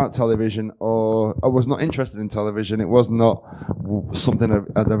anything about television, or I was not interested in television. It was not something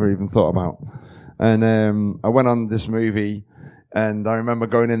I'd ever even thought about. And I went on this movie, and I remember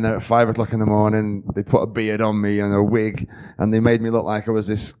going in there at 5 o'clock in the morning. They put a beard on me and a wig, and they made me look like I was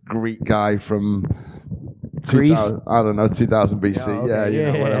this Greek guy from Greece? 2000 BC. Oh, okay.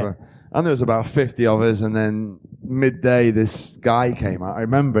 Yeah, Yeah. whatever. And there was about 50 of us, and then midday this guy came out. I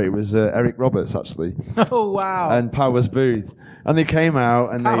remember it was Eric Roberts actually, Oh, wow. and Powers Booth, and they came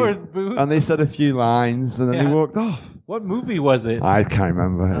out and Powers Booth? and they said a few lines, and then Yeah. they walked off. What movie was it? I can't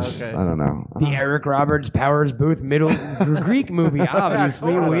remember. Okay. I don't know. the Eric Roberts Powers Booth middle Greek movie.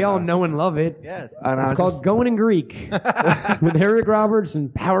 Obviously, we all know and love it. Yes. And I It's was called just- Going in Greek with Eric Roberts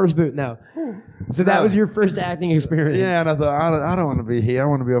and Powers Booth. No, so that was your first acting experience. Yeah, and I thought I don't want to be here. I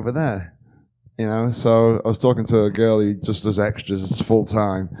want to be over there. So I was talking to a girl who just does extras full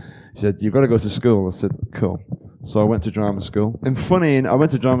time. She said, "You've got to go to school." I said, "Cool." So I went to drama school. And funny, I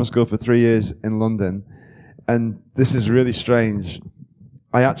went to drama school for 3 years in London. And this is really strange.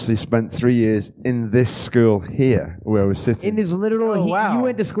 I actually spent 3 years in this school here, where I was sitting. In this literal, Oh, wow. you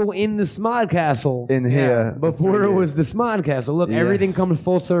went to school in the Smod Castle. in here. Before it was the Smod Castle. Look, everything Yes. comes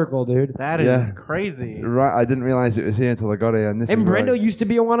full circle, dude. That is Yeah. crazy. Right, I didn't realize it was here until I got here. And, this And is where Brendo I- used to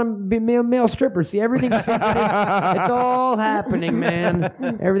be a male stripper. See, everything's synchronous. It's all happening, man.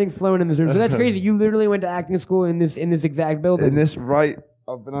 Everything flowing in this room. So that's crazy. You literally went to acting school in this exact building. in this right,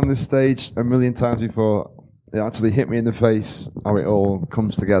 I've been on this stage a million times before. It actually hit me in the face how it all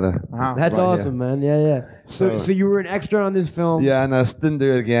comes together. Wow. That's right, awesome, man. Yeah. So So- you were an extra on this film. Yeah, and I didn't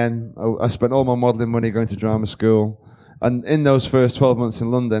do it again. I spent all my modelling money going to drama school. And in those first 12 months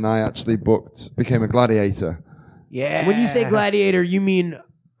in London, I actually became a gladiator. Yeah. When you say gladiator, you mean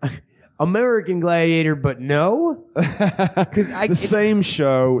American Gladiator, but no? The same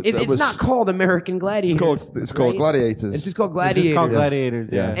show. that It's was- not called American Gladiators. It's called right? Gladiators. It's just called It's Gladiators. just called Gladiators,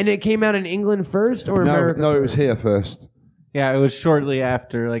 yeah. And it came out in England first or no, America? no, it was here first. Yeah, it was shortly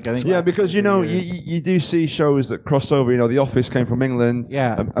after, like, I think. Yeah, like because you 2 know years. you do see shows that cross over. You know, The Office came from England.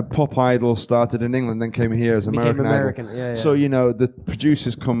 Yeah. A Pop Idol started in England, then came here as Became American American. Idol. Yeah. So you know the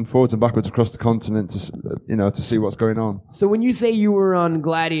producers come forwards and backwards across the continent to see what's going on. So when you say you were on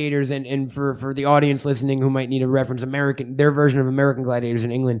Gladiators, and for the audience listening who might need a reference, their version of American Gladiators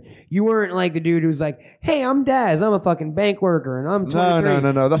in England, you weren't like the dude who's like, "Hey, I'm Daz, I'm a fucking bank worker, and I'm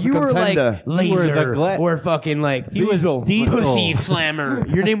 23." No, that's a you were contender. like You were the Laser or fucking like He was Diesel. Pussy Slammer.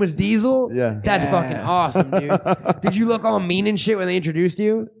 Your name was Diesel. Yeah. That's Yeah. fucking awesome, dude. Did you look all mean and shit when they introduced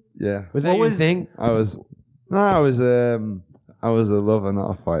you? Yeah. Was that What your was- thing? I was a lover,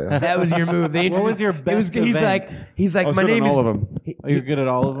 not a fighter. That was your move. They What was your introduced- best He's event? like, I was my good name on is. all of them. Oh, you're good at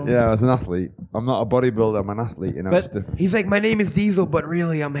all of them? Yeah, I was an athlete. I'm not a bodybuilder. I'm an athlete. You know. But- it's different. He's like, my name is Diesel, but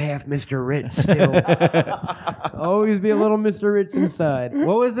really I'm half Mr. Rich still. Always be a little Mr. Rich inside.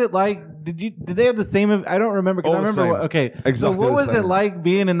 What was it like? Did they have the same? I don't remember. 'Cause All I the remember. same. Okay. So Exactly what the was it same. like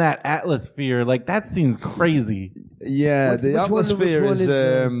being in that atmosphere? Like that seems crazy. Yeah, Which the one- atmosphere which is one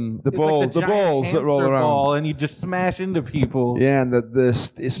is, the It's balls, like the giant balls that roll hamster around. ball, and you just smash into people. Yeah, and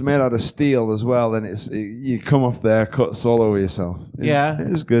it's made out of steel as well, and you come off there, cuts all over yourself. Yeah.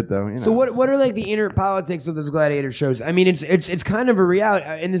 It was good though. You know. So what are like the inner politics of those gladiator shows? I mean, it's kind of a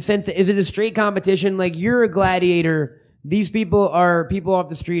reality in the sense that, is it a straight competition? Like, you're a gladiator. These people are people off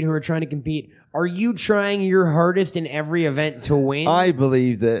the street who are trying to compete. Are you trying your hardest in every event to win? I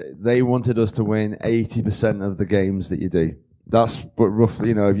believe that they wanted us to win 80% of the games that you do. That's what roughly,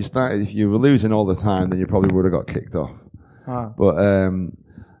 you know, if you were losing all the time, then you probably would have got kicked off. Huh. But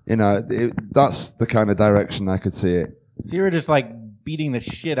you know, that's the kind of direction I could see it. So you were just like beating the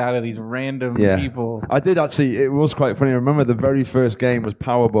shit out of these random Yeah. people. I did actually. It was quite funny. I remember the very first game was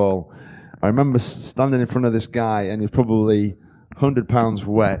Powerball. I remember standing in front of this guy, and he was probably 100 pounds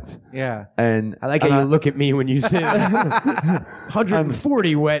wet. Yeah. And I like how you look at me when you say that.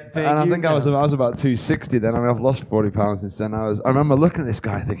 140 wet thing. And I think I was about 260 then. I mean, I've lost 40 pounds since then. I remember looking at this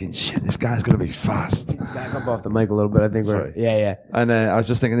guy thinking, shit, this guy's going to be fast. Back up off the mic a little bit. I think Sorry. yeah. And I was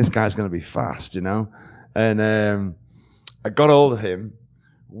just thinking, this guy's going to be fast, you know? And I got hold of him,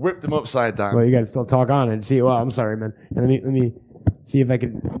 whipped him upside down. Well, you got to still talk on and see. Well, I'm sorry, man. And let me see if I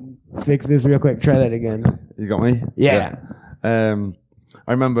can fix this real quick. Try that again. You got me? Yeah.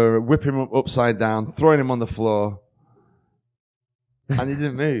 I remember whipping him upside down, throwing him on the floor, and he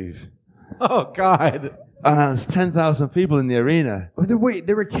didn't move. Oh God. And there's 10,000 people in the arena, Wait,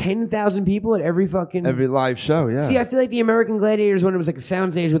 there were 10,000 people at every fucking. every live show, yeah. See, I feel like the American Gladiators one, it was like a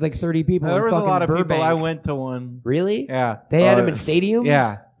soundstage with like 30 people. There in was a fucking lot of people. Burbank. I went to one. Really? Yeah. They had them in it's- stadiums?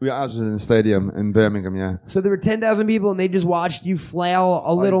 Yeah. I was in the stadium in Birmingham, yeah. So there were 10,000 people and they just watched you flail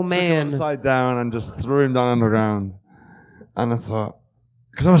a little I man. took him upside down and just threw him down on the ground. And I thought,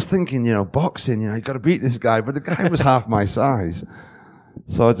 because I was thinking, you know, boxing, you know, you got to beat this guy, but the guy was half my size.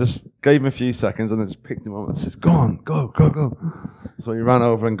 So I just gave him a few seconds and I just picked him up and said, go on, go. So he ran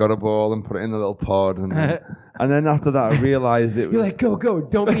over and got a ball and put it in the little pod. And then after that, I realized it was... You're like, go.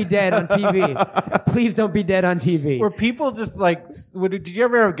 Don't be dead on TV. Please don't be dead on TV. Were people just like? Did you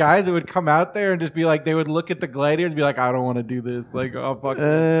ever have guys that would come out there and just be like, they would look at the gladiators and be like, I don't want to do this. Like, oh fuck.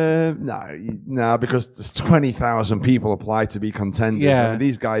 No, because there's 20,000 people apply to be contenders. Yeah. I mean,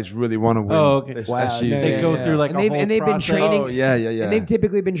 these guys really want to win. Oh, okay. this Wow, SUV. no, They go through like and a they've, whole and they've been process. training. Oh, yeah. And they've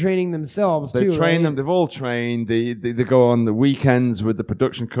typically been training training themselves They too. train right? them. They've all trained. They go on the weekends with the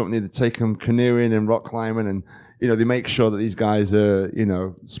production company. They take them canoeing and rock climbing, and they make sure that these guys are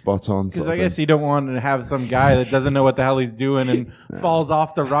spot on. Because I guess you don't want to have some guy that doesn't know what the hell he's doing and falls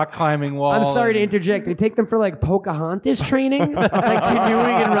off the rock climbing wall. I'm sorry to interject. They take them for like Pocahontas training, like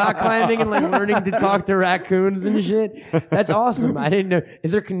canoeing and rock climbing and like learning to talk to raccoons and shit. That's awesome. I didn't know.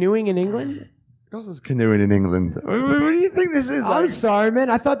 Is there canoeing in England? There's canoeing in England. What do you think this is? I'm sorry, man.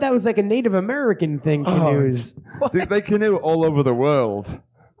 I thought that was like a Native American thing. Canoes. They canoe all over the world.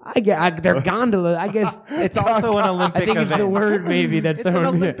 They're gondola. I guess It's also an Olympic I think event. it's the word maybe that's It's an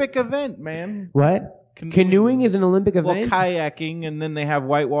thrown here. Olympic event, man. What? Canoeing is an Olympic Well, event. kayaking, and then they have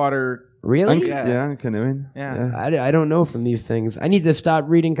whitewater. Really? Yeah. Canoeing. Yeah. I don't know from these things. I need to stop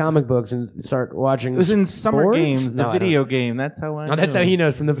reading comic books and start watching. It was in Summer sports? Games, the No, I don't. video game. That's how I know. Oh, that's how he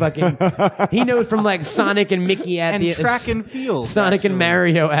knows from the fucking. He knows from like Sonic and Mickey at And the track and field. Sonic actually. and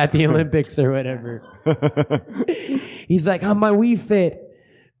Mario at the Olympics or whatever. He's like, oh, my Wii Fit.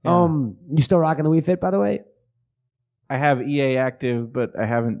 Yeah. You still rocking the Wii Fit, by the way? I have EA active, but I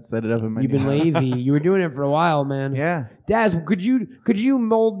haven't set it up in my You've been game. lazy. You were doing it for a while, man. Yeah. Daz, could you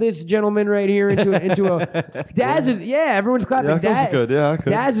mold this gentleman right here into a Daz is everyone's clapping. Yeah, Daz, that's good. Yeah, I could.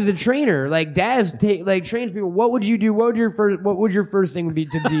 Daz is a trainer. Like Daz trains people. What would you do? What would your first thing be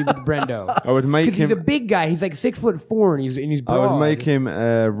to be with Brendo? I would make Because he's him. a big guy. He's like 6'4" and he's I broad. would make him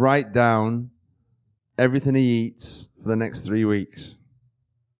write down everything he eats for the next 3 weeks.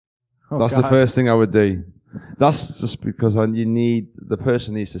 Oh, That's God. the first thing I would do. That's just because the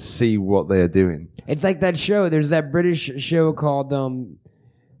person needs to see what they are doing. It's like that show. There's that British show called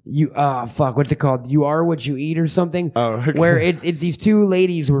what's it called? You Are What You Eat or something. Oh, okay. Where it's these two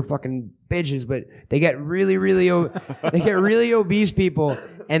ladies who are fucking bitches, but they get really obese people,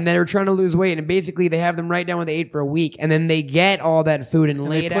 and they're trying to lose weight, and basically they have them write down what they ate for a week, and then they get all that food and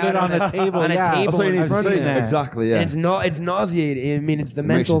lay they it put out it on the table, on a yeah. table That's what you in need to front of see. them. Exactly, yeah. And it's nauseating. I mean, it's the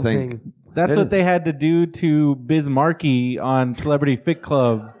makes you mental think. thing. That's Yeah. what they had to do to Biz Markie on Celebrity Fit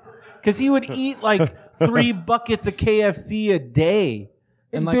Club. Because he would eat like 3 buckets of KFC a day.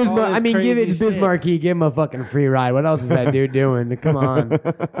 And like all this give crazy it to Biz shit. Markie. Give him a fucking free ride. What else is that dude doing? Come on.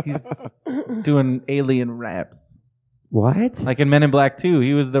 He's doing alien raps. What? Like in Men in Black 2,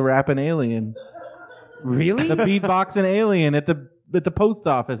 he was the rapping alien. Really? The beatboxing alien at the post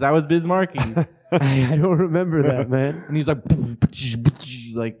office. That was Biz Markie. I don't remember that, man. And he's like,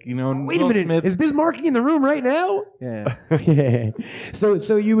 like, you know. Wait a Will minute. Smith. Is Biz Markie in the room right now? Yeah. Yeah. So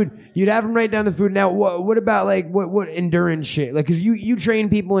you'd have him write down the food. Now, what about like what endurance shit? Like, cause you train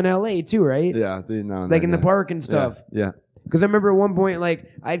people in LA too, right? Yeah, I do now. and Like then, in the yeah. park and stuff. Yeah. Because I remember at one point, like,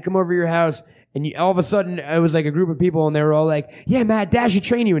 I'd come over to your house, and all of a sudden, it was like a group of people, and they were all like, yeah, Matt, Daz should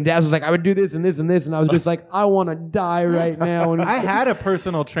train you. And Daz was like, I would do this and this and this. And I was just like, I want to die right now. And I had a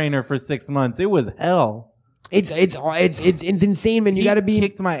personal trainer for 6 months. It was hell. it's insane, man. You He got to be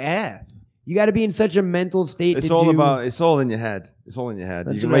kicked my ass. in such a mental state It's to all do. about. It's all in your head. It's all in your head.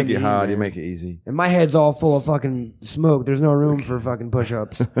 That's You can what I make it mean, hard. man. You make it easy. And my head's all full of fucking smoke. There's no room for fucking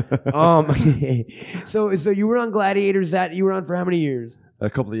push-ups. So you were on Gladiators. That you were on for how many years? A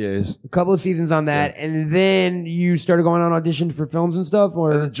couple of years. A couple of seasons on that, and then you started going on auditions for films and stuff,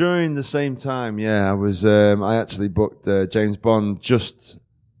 or During the same time, yeah, I was. I actually booked James Bond just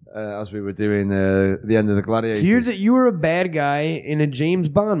as we were doing the end of the Gladiators. so you were a bad guy in a James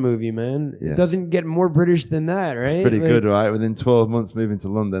Bond movie, man. Yeah. It doesn't get more British than that, right? It's pretty Like, good, right? Within 12 months moving to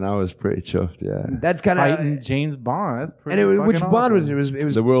London, I was pretty chuffed. Yeah. That's kind Fighting of. James Bond. That's And pretty which fucking Bond was awesome. it? It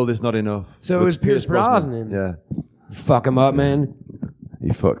was The world is not enough. So it was Pierce Brosnan. Yeah. fuck him up, man. He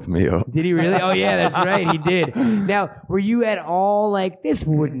fucked me up. Did he really? Oh yeah, that's right, he did. Now, were you at all like this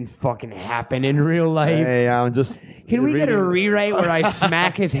wouldn't fucking happen in real life? Hey, I'm just. Can we get a reading- rewrite where I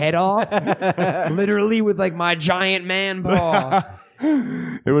smack his head off? Literally with like my giant man paw.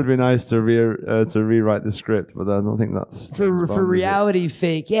 It would be nice to rewrite the script, but I don't think that's For Bond, is it? reality's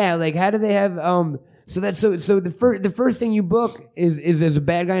sake, yeah. Like, how do they have? So the first thing you book is as a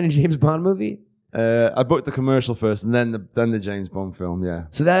bad guy in a James Bond movie. I booked the commercial first, and then the James Bond film. Yeah,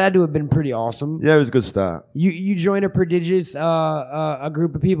 So that had to have been pretty awesome. yeah, it was a good start. You join a prodigious a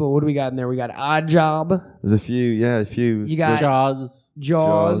group of people. What do we got in there? We got Odd Job. There's a few. You got Jaws.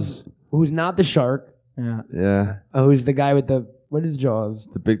 Jaws, who's not the shark. Yeah. Yeah, Who's the guy with the what is Jaws?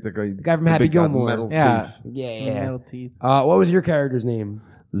 the guy from Happy big guy with Gilmore. metal Yeah. tooth. Yeah. Metal teeth. What was your character's name?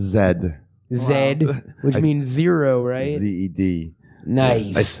 Zed. Zed, which means zero, right? Z-E-D.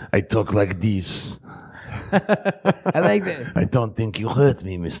 Nice. I talk like this. I like that. I don't think you hurt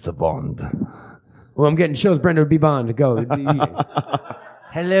me, Mr. Bond. Well, I'm getting chills. Brenda would be Bond. Go.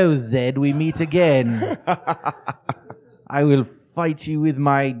 Hello, Zed. We meet again. I will fight you with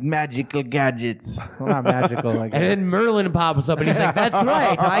my magical gadgets. Well, not magical, I guess. And then Merlin pops up and he's like, "That's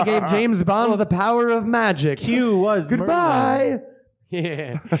right. I gave James Bond the power of magic." Q was Goodbye. Merlin.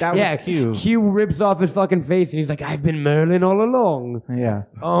 Yeah. That was Q. Q rips off his fucking face and he's like, "I've been Merlin all along." Yeah.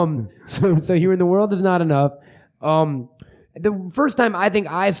 So you were in The World Is Not Enough. The first time I think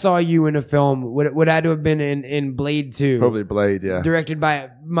I saw you in a film would had to have been in Blade 2. Probably Blade, yeah. Directed by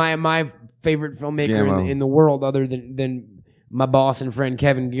my favorite filmmaker Guillermo. in the world other than my boss and friend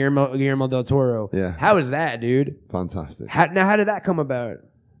Guillermo del Toro. Yeah. How is that, dude? Fantastic. How did that come about?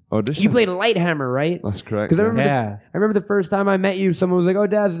 Audition. You played Lighthammer, right? That's correct. Because I yeah. remember, I remember the first time I met you, someone was like, "Oh,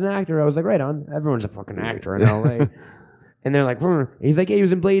 Dad's an actor." I was like, "Right on. Everyone's a fucking actor in LA." And they're like, "Hmm." He's like, "Yeah, he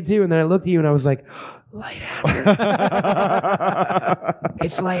was in Blade 2." And then I looked at you and I was like, "Lighthammer."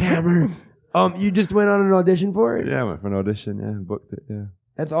 It's Lighthammer. You just went on an audition for it? Yeah, I went for an audition, yeah, booked it, yeah.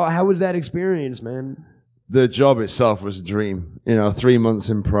 That's all. How was that experience, man? The job itself was a dream. 3 months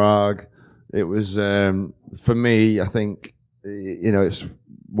in Prague. It was, for me, I think, it's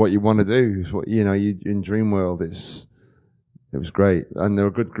what you want to do. It's what, you in Dream World, it was great. And they were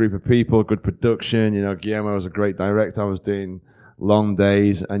a good group of people, good production. Guillermo was a great director. I was doing long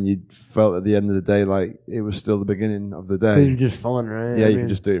days, and you felt at the end of the day like it was still the beginning of the It was day. just fun, right? Yeah, I you mean, can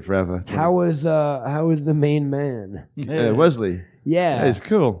just do it forever. How was the main man? Wesley. Yeah. Yeah, he's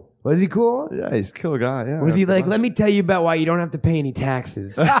cool. Was he cool? Yeah, he's a cool guy. Yeah. Was he like, "Let me tell you about why you don't have to pay any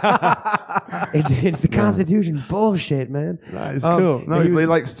taxes"? It's the Constitution bullshit, man. Nah, he's cool. No, and he was-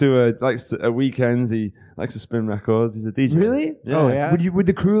 likes to at weekends. He likes to spin records. He's a DJ. Really? Yeah. Oh, yeah. Would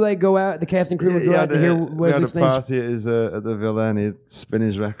the crew go out? The cast and crew would go out to hear we had a Wesley Snipes? party at the villa, and he'd spin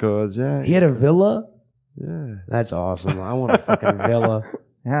his records. Yeah. He had a villa. Yeah. That's awesome. I want a fucking villa.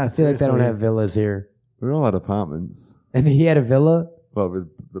 Yeah, I feel like they don't have villas here. We all had apartments. And he had a villa. But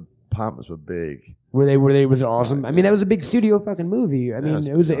the apartments were big. Was it awesome? I mean, that was a big studio fucking movie. I mean,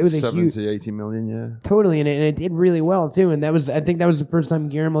 it was a 70, huge, 80 million, yeah. totally, and it did really well too. And I think that was the first time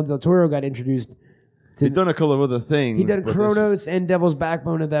Guillermo del Toro got introduced. He'd done a couple of other things. He did but this- Kronos and Devil's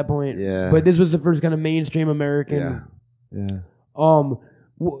Backbone at that point. Yeah. But this was the first kind of mainstream American. Yeah.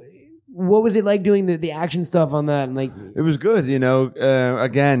 What was it like doing the action stuff on that? And like, It was good,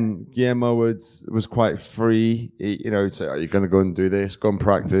 again, Guillermo was quite free. He'd say, "Oh, you're going to go and do this, go and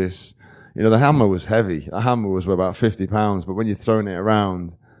practice." The hammer was heavy. A hammer was about 50 pounds, but when you're throwing it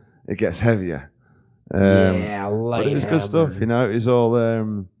around, it gets heavier. But it was good stuff, It was all,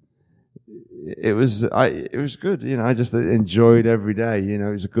 it was good, I just enjoyed every day, It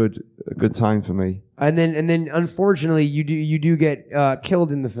was a good time for me. and then unfortunately you do get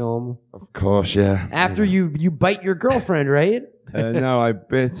killed in the film Of course, yeah. after you bite your girlfriend, right? No, I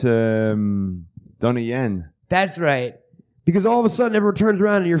bit Donnie Yen. That's right. Because all of a sudden everyone turns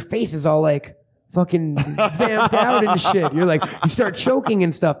around and your face is all like fucking vamped out and shit. You're like, you start choking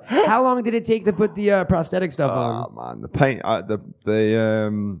and stuff. How long did it take to put the prosthetic stuff on? Oh man, the paint,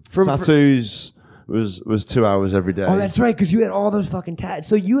 the From- tattoos was 2 hours every day. Oh, that's right, because you had all those fucking tats.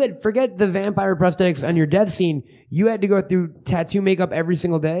 So you had, forget the vampire prosthetics on your death scene, you had to go through tattoo makeup every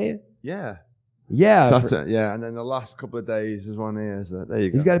single day? Yeah. Yeah. Yeah, and then the last couple of days is one here. So there you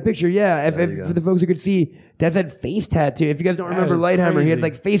go. He's got a picture, yeah. There you go. For the folks who could see, Daz had face tattoo. If you guys don't remember is Lighthammer, he had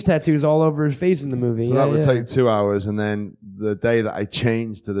crazy. like face tattoos all over his face in the movie. So yeah, that would yeah. take 2 hours, and then the day that I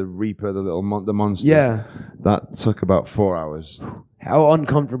changed to the Reaper, the little the monster, Yeah. that took about 4 hours. How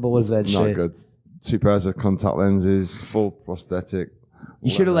uncomfortable was that Not shit? good. 2 pairs of contact lenses, full prosthetic. You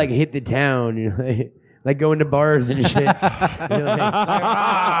should have like hit the town, like going to bars and shit. You're like,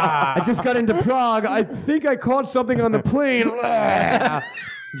 I just got into Prague. I think I caught something on the plane.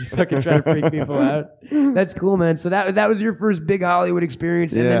 You fucking try to freak people out. That's cool, man. So that was your first big Hollywood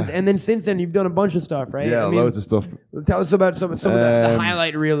experience, and Yeah. then since then you've done a bunch of stuff, right? Yeah, I mean, loads of stuff. Tell us about some of the Um,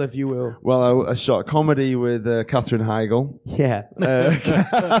 highlight reel, if you will. Well, I shot a comedy with Katherine Heigl. Yeah.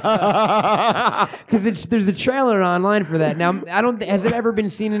 Because there's a trailer online for that. Now, has it ever been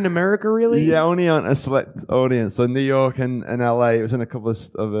seen in America, really? Yeah, only on a select audience. So New York and LA. It was in a couple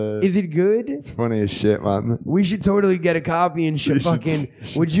of Is it good? funny as shit, man. We should totally get a copy and You should. fucking.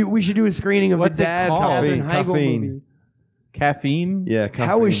 We should do a screening of What's the it Daz called? Katherine Heigl Caffeine. movie. Caffeine? Yeah,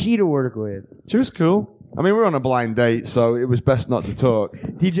 How was Catherine. she to work with? She was cool. I mean, we were on a blind date, so it was best not to talk.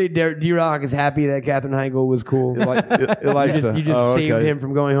 DJ D-Rock is happy that Katherine Heigl was cool. You likes her. You just Oh, saved okay. him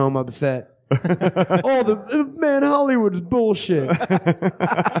from going home upset. Man, Hollywood is bullshit.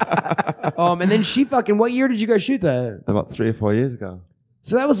 And then she fucking. What year did you guys shoot that? About 3 or 4 years ago.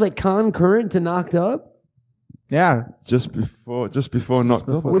 So that was like concurrent to Knocked Up. Yeah. Just before Knocked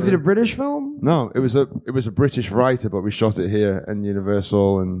Up. Was it a British film? No, it was a British writer, but we shot it here in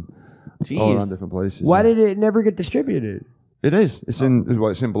Universal and all around Jeez. different places. Why did it never get distributed? It is. It's in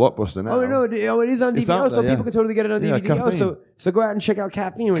Blockbuster now. Oh no, it is on It's DVD. out So there, yeah. people can totally get it on Yeah, DVD. Caffeine. So go out and check out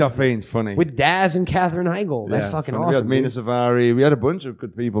Caffeine. Caffeine's funny. With Daz and Katherine Heigl. Yeah, That's fucking funny. awesome. We had Mina dude. Zavari. We had a bunch of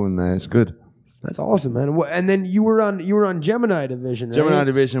good people in there. It's good. That's awesome, man. And then you were on Gemini Division, right? Gemini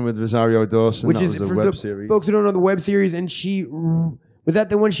Division with Rosario Dawson. which that is was a for web the series. folks who don't know the web series, and was that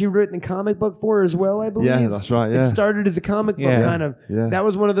the one she wrote the comic book for as well? I believe. Yeah, that's right. Yeah. It started as a comic book, Yeah. kind of. Yeah. That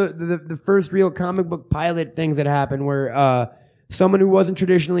was one of the first real comic book pilot things that happened, where someone who wasn't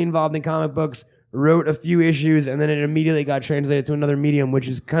traditionally involved in comic books wrote a few issues, and then it immediately got translated to another medium, which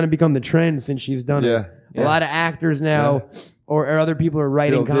has kind of become the trend since she's done Yeah. it. A lot of actors now. Or other people are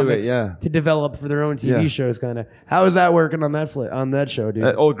writing They'll do it, comics yeah. to develop for their own TV Yeah. shows, kind of. How is that working on that show, dude?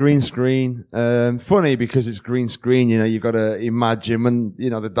 All green screen. Funny because it's green screen. You know, you've got to imagine when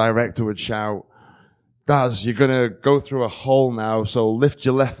the director would shout, "Daz, you're gonna go through a hole now, so lift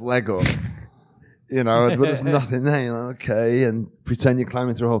your left leg up." But there's nothing there. You're like, okay, and pretend you're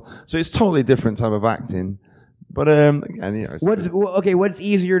climbing through a hole. So it's totally different type of acting. But again, it's What's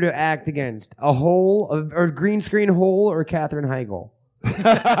easier to act against? A hole, or green screen hole, or Katherine Heigl?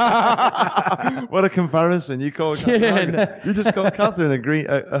 what a comparison! You call you just call Catherine a green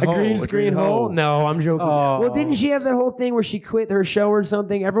Green screen hole? No, I'm joking. Oh. Well, didn't she have that whole thing where she quit her show or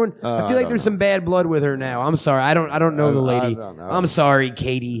something? Everyone, I feel I like don't there's know. some bad blood with her now. I'm sorry, I don't know the I lady. don't know. I'm sorry,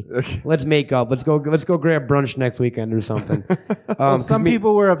 Katie. Let's make up. Let's go grab brunch next weekend or something. Some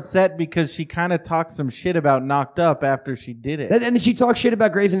people were upset because she kind of talked some shit about Knocked Up after she did it. And then she talks shit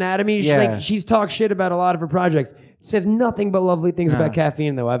about Grey's Anatomy. Yeah. She's talked shit about a lot of her projects. Says nothing but lovely things about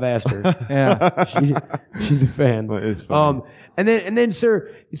Caffeine, though. I've asked her. Yeah. She's a fan. Well, it is funny. And then, sir,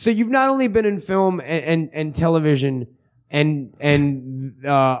 so you've not only been in film and television and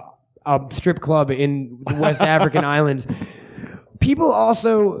a strip club in the West African islands. People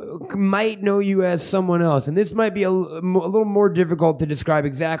also might know you as someone else, and this might be a little more difficult to describe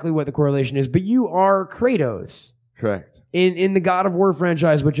exactly what the correlation is. But you are Kratos Correct. in the God of War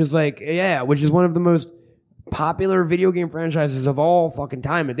franchise, which is which is one of the most popular video game franchises of all fucking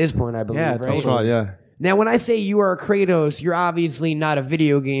time at this point, I believe. Yeah, right? That's right. Yeah. Now, when I say you are Kratos, you're obviously not a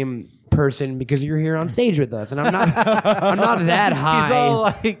video game person because you're here on stage with us, and I'm not. I'm not that high. He's all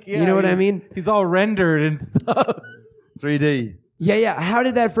like, You know what I mean? He's all rendered and stuff. 3D. Yeah. How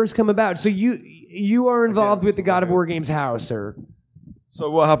did that first come about? So you are involved with the God of War games. How, sir? So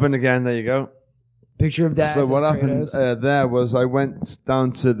what happened again? There you go. Picture of that. So what happened there was I went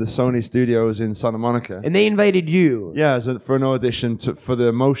down to the Sony studios in Santa Monica. And they invited you. Yeah, for an audition for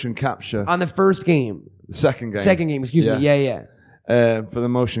the motion capture. On the first game. The second game. Second game, excuse me. Yeah. For the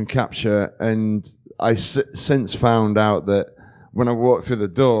motion capture, and I since found out that when I walked through the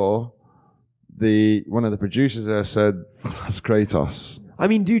door, one of the producers there said, "That's Kratos." I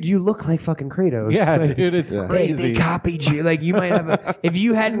mean, dude, you look like fucking Kratos. Yeah, Like, dude, it's Yeah. They crazy. copied you. Like, you might have if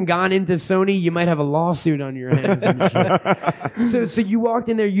you hadn't gone into Sony, you might have a lawsuit on your hands and shit. So you walked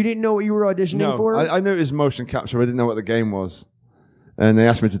in there, you didn't know what you were auditioning No, for? I knew it was motion capture. I didn't know what the game was, and they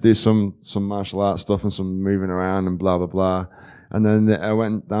asked me to do some martial arts stuff and some moving around and blah blah blah. And then I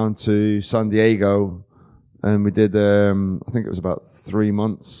went down to San Diego, and we did. I think it was about 3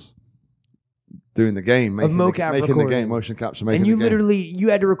 months doing the game, making mocap the recording. game, motion capture, making and you the game. literally, you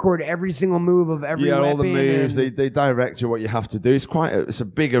had to record every single move of every weapon. all the moves. and- They direct you what you have to do. It's a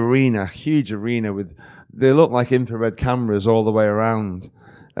big arena, huge arena they look like infrared cameras all the way around,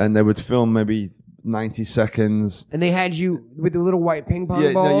 and they would film maybe 90 seconds. And they had you with the little white ping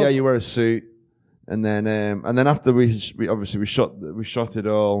pong balls. Yeah, you wear a suit, and then after we shot it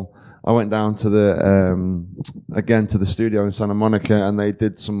all. I went down to the studio in Santa Monica, and they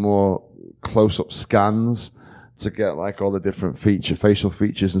did some more close-up scans to get like all the different facial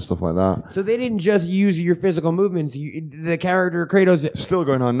features and stuff like that. So they didn't just use your physical movements. The character Kratos Still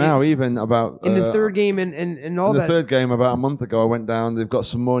going on now, even about in the third game and all in the that. third game about a month ago. I went down. They've got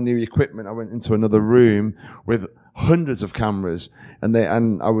some more new equipment. I went into another room with hundreds of cameras, and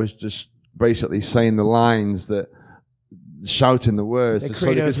I was just basically saying the lines shouting the words That so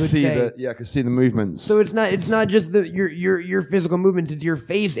they could Kratos would see say. I could see the movements. So it's not just your physical movements. It's your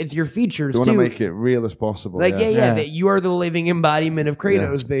face. It's your features They want too. to make it real as possible. Like Yeah. that you are the living embodiment of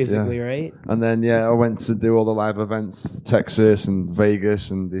Kratos, basically, right? And then I went to do all the live events, Texas and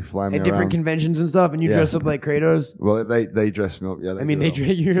Vegas, and they fly me At different around. conventions and stuff, and you Yeah. dress up like Kratos. Well, they dress me up. Yeah, I mean, do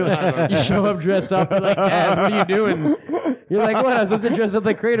it all. you show up dressed up. You're like, Daz, what are you doing? You're like, what? I was supposed to dress up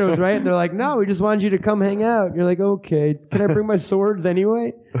like Kratos, right? And they're like, no, we just wanted you to come hang how you're like, okay, can I bring my swords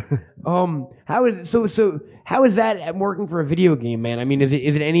anyway? How How is that working for a video game, man? I mean, is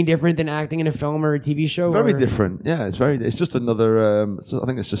it any different than acting in a film or a TV show? Very or? different. Yeah, it's just another. I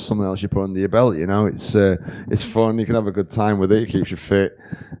think it's just something else you put under your belt. You know, it's fun. You can have a good time with it. It keeps you fit,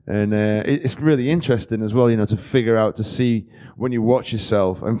 and it's really interesting as well. You know, to figure out to see when you watch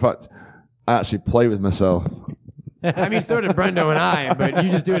yourself. In fact, I actually play with myself. I mean, so did Brendo and I, but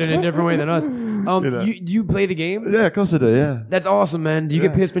you just do it in a different way than us. Do you play the game? Yeah, of course I do. Yeah. That's awesome, man. Do you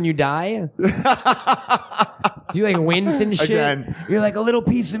get pissed when you die? Do you like wince and shit? Again. You're like, a little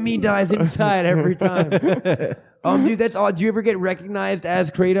piece of me dies inside every time. Dude, that's all. Do you ever get recognized as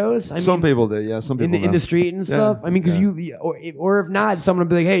Kratos? Some people do. Yeah, some people in the street and stuff. I mean, because or if not, someone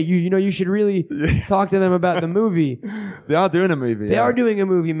will be like, hey, you know, you should really talk to them about the movie. They are doing a movie. They are doing a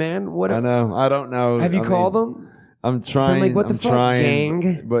movie, man. What? I know. I don't know. Have you called them? I'm trying. I'm like, what the fuck, trying,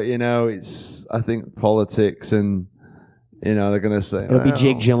 gang? But you know, I think politics and. You know, they're going to say... It'll be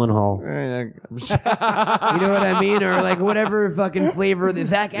Jake Gyllenhaal. Yeah. You know what I mean? Or like whatever fucking flavor. The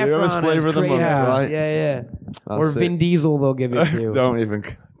Zac You always Efron flavor is the month, Kratos. right? Yeah. Or That's Vin it. Diesel they'll give it to. Don't even...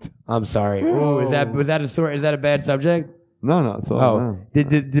 I'm sorry. Ooh, was that a story? Is that a bad subject? No, not at all. Oh, No.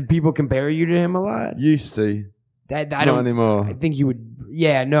 did people compare you to him a lot? Used to. I Not don't anymore. I think you would.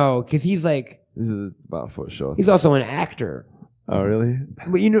 Yeah, no, because he's like This is about a foot short. he's also an actor. Oh, really?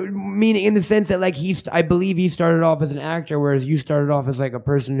 But you know, meaning in the sense that like I believe he started off as an actor, whereas you started off as like a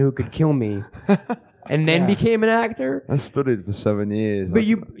person who could kill me, and then became an actor. I studied for 7 years. But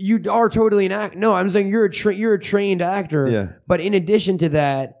you are totally an actor. No, I'm saying you're a trained actor. Yeah. But in addition to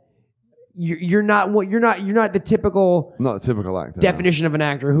that, you're not the typical Not a typical actor. definition of an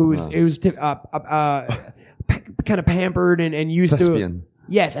actor who's kind of pampered and used Thespian. to.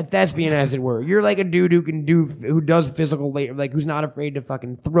 Yes, a thespian, as it were. You're like a dude who does physical labor, like who's not afraid to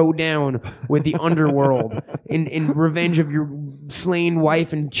fucking throw down with the underworld in revenge of your slain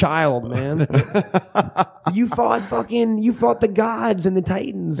wife and child, man. You fought the gods and the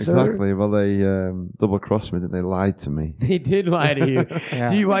titans. Exactly. Sir. Well, they double crossed me. Didn't they? Lied to me. They did lie to you.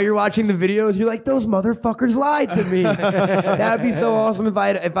 While you're watching the videos, you're like, those motherfuckers lied to me. That would be so awesome if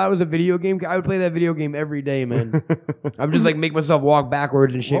I was a video game. I would play that video game every day, man. I would just like make myself walk backwards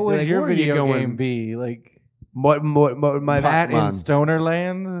and shit. What would like, your where are you video going? game be? Like What my that in Pac-Man.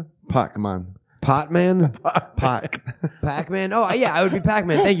 Stonerland? Pac-Man. Potman? Pac. Oh yeah, I would be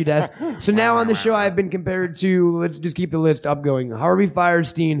Pac-Man. Thank you, Des. So now on the show, I've been compared to. Let's just keep the list up going. Harvey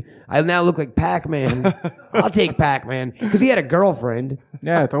Firestein. I now look like Pac-Man. I'll take Pac-Man because he had a girlfriend.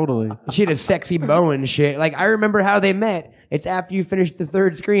 Yeah, totally. She had a sexy bow and shit. Like I remember how they met. It's after you finish the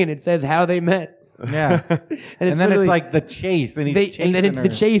third screen. It says how they met. Yeah. And And then literally- it's like the chase, and he's chasing and then it's her. the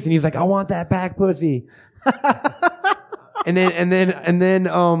chase, and he's like, "I want that Pac pussy." and then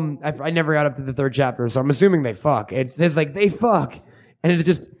I never got up to the third chapter, so I'm assuming they fuck. It says like they fuck, and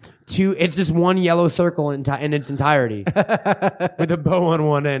it's just one yellow circle in its entirety with a bow on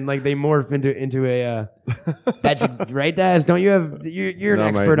one end. Like they morph into a. That's right, Daz. Don't you have? You're an No,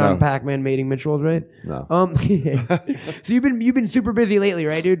 expert mate, on no. Pac-Man mating rituals, right? No. So you've been super busy lately,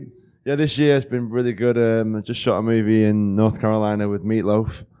 right, dude? Yeah, this year has been really good. I just shot a movie in North Carolina with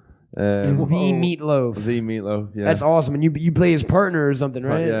Meatloaf. The Meatloaf. The Meatloaf, yeah. That's awesome. And you play his partner or something,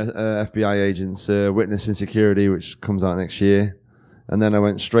 right? Yeah, FBI agents, Witness Insecurity, which comes out next year. And then I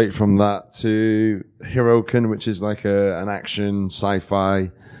went straight from that to Hiroken, which is like an action, sci-fi,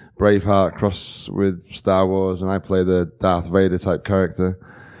 Braveheart cross with Star Wars, and I play the Darth Vader type character.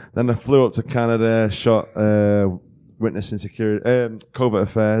 Then I flew up to Canada, shot Witness Insecurity, Covert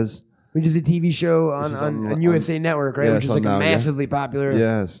Affairs. Which is a TV show Which is on USA Network, right? yeah, Which is it's like on a now, yeah. massively popular.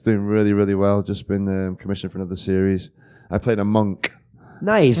 Yeah, it's doing really, really well. Just been commissioned for another series. I played a monk.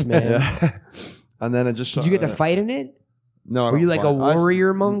 Nice, man. Yeah. And then I just shot Did you get to fight in it? No, I Were you don't like fight. a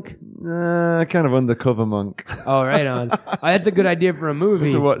warrior monk? Kind of undercover monk. Oh, right on. That's a good idea for a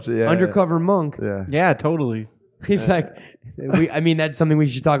movie. To watch it, yeah. Undercover monk. Yeah. Yeah, totally. He's like, that's something we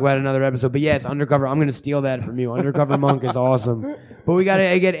should talk about in another episode. But yes, Undercover. I'm going to steal that from you. Undercover Monk is awesome. But we got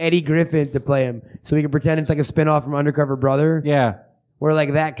to get Eddie Griffin to play him so we can pretend it's like a spinoff from Undercover Brother. Yeah. Where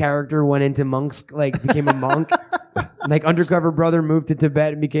like that character went into monks, like became a monk. Like Undercover Brother moved to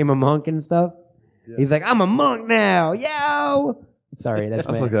Tibet and became a monk and stuff. Yeah. He's like, I'm a monk now. Yo! Sorry, that's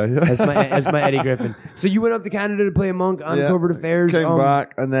okay. that's my Eddie Griffin. So you went up to Canada to play a monk on Covert Affairs. Came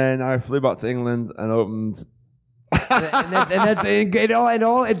back and then I flew back to England and opened.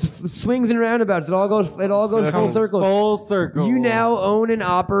 It swings and roundabouts. It all goes full circle. Full circle. You now own and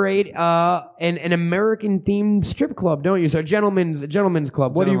operate an American themed strip club, don't you? So a gentleman's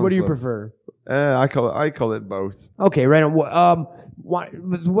club. What do you Gentleman's club. prefer? I call it both. Okay, right on. Why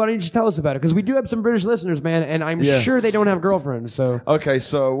don't you just tell us about it? Because we do have some British listeners, man, and I'm Yeah. sure they don't have girlfriends. So Okay,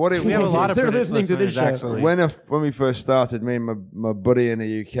 so what it We have a lot of They're British listening to this listeners, show. actually. when we first started, me and my buddy in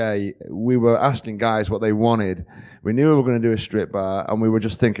the UK, we were asking guys what they wanted. We knew we were going to do a strip bar, and we were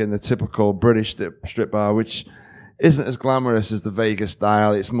just thinking the typical British strip bar, which isn't as glamorous as the Vegas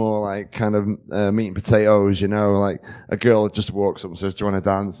style. It's more like kind of meat and potatoes, like a girl just walks up and says, "Do you want to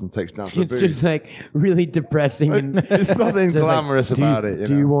dance?" and takes down to the it's booth. just like really depressing. And There's nothing it's just like, glamorous about it.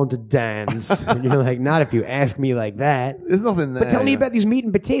 Do you want to dance? And you're like, not if you ask me like that. There's nothing there. But tell me about these meat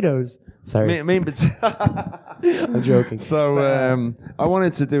and potatoes. Sorry, meat and potatoes. I'm joking. So I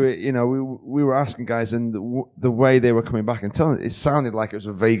wanted to do it. We were asking guys, and the way they were coming back and telling it sounded like it was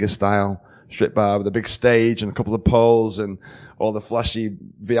a Vegas style strip bar with a big stage and a couple of poles and all the flashy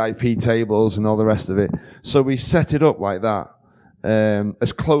VIP tables and all the rest of it. So we set it up like that,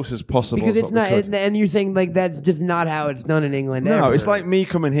 as close as possible. Because as it's what we not, could. and you're saying like that's just not how it's done in England. No, ever. it's like me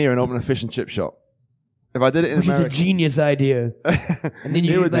coming here and opening a fish and chip shop. If I did it in which is a America, genius idea. and then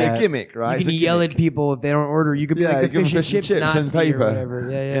you it would be like- a gimmick, right? You It's can a yell gimmick. at people if they don't order. You could be Yeah, like the you give fish them and chips and Nazi paper, or whatever.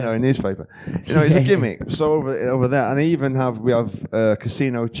 Yeah. in newspaper. It's a gimmick. So over there, and we have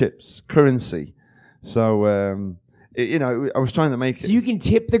casino chips currency. So I was trying to make it So you can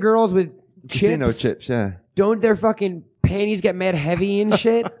tip the girls with casino chips. chips. Yeah. Don't their fucking panties get mad heavy and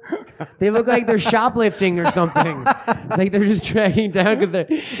shit? They look like they're shoplifting or something. Like they're just dragging down because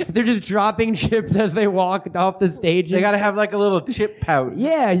they're just dropping chips as they walk off the stage. They got to have like a little chip pouch.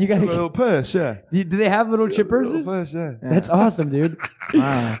 yeah, you A gotta. little purse. Yeah. Do they have little chip purses? Little purse. Yeah. That's awesome, dude.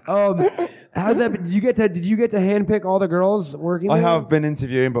 Wow. How's that? Did you get to handpick all the girls working? I there? have been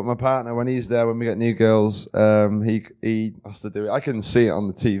interviewing, but my partner, when he's there, when we get new girls, he has to do it. I can see it on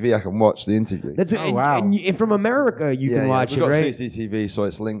the TV. I can watch the interview. That's Oh, wow. And from America, you can watch We've it, got right? CCTV, so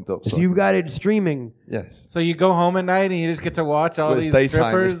it's linked up. So you've got it streaming. Yes. So you go home at night and you just get to watch all Well, it's these daytime.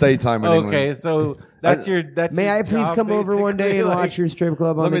 strippers? It's daytime in Okay, England. so that's your May I please job, come over one day and basically? watch your strip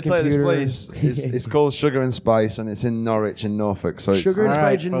club on Let the me tell you, computer? this place it's called Sugar and Spice, and it's in Norwich in Norfolk. So it's, Sugar All and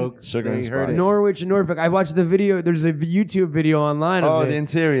right, Spice in folks. Sugar there and you heard Spice. it. Norwich and Norfolk. I watched the video. There's a YouTube video online of oh, it. the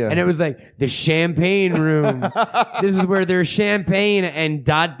interior. And it was like the champagne room. This is where there's champagne and ...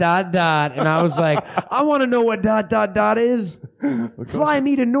 And I was like, I want to know what ... is. Fly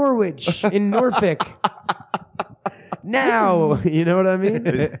me to Norwich in Norfolk. Now, you know what I mean?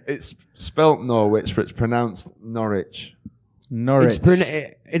 it's spelt Norwich, but it's pronounced Norwich. Norwich.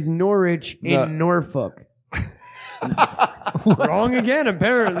 It's Norwich in No. Norfolk. Wrong again,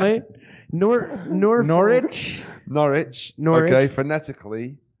 apparently. Norfolk. Norwich? Norwich. Norwich. Okay,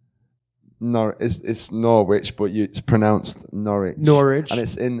 phonetically, it's Norwich, but it's pronounced Norwich. Norwich. And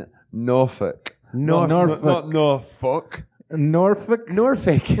it's in Norfolk. Norfolk. Not Norfolk. Norfolk? Norfolk.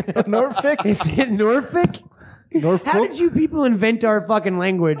 Norfolk? Is it Norfolk? Norfolk? How did you people invent our fucking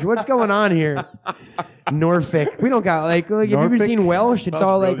language? What's going on here? Norfolk. We don't got like have you ever Norfolk? seen Welsh? It's That's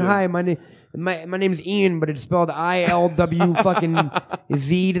all like, brilliant. hi, my name's Ian, but it's spelled ILW fucking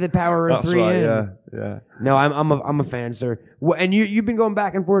Z to the power of That's 3 right. N. Yeah. No, I'm a fan, sir. And you've been going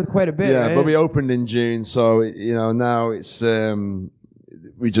back and forth quite a bit. Yeah, right? but we opened in June, so now it's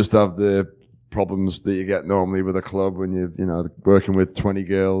we just have the problems that you get normally with a club when you're working with 20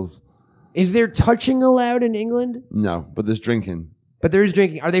 girls. Is there touching allowed in England? No, but there's drinking. But there is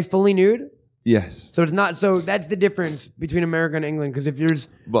drinking. Are they fully nude? Yes. So it's not. So that's the difference between America and England. Because if there's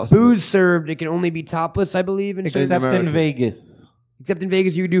But booze served, it can only be topless, I believe. In certain- Except in America. Vegas. except in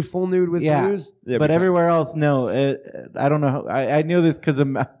Vegas, you can do full nude with Yeah. booze. Yeah, but because- everywhere else, no. I don't know. I know this because of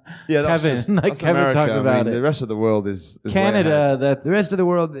Yeah, that's Kevin. just- Like that's Kevin America. talked about The it. rest of the world is way Canada, ahead. that's... The rest of the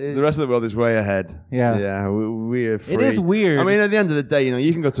world. The rest of the world is way ahead. Yeah. Yeah, we are free. It is weird. I mean, at the end of the day,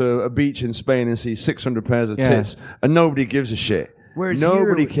 you can go to a beach in Spain and see 600 pairs of Yeah. tits, and nobody gives a shit. Whereas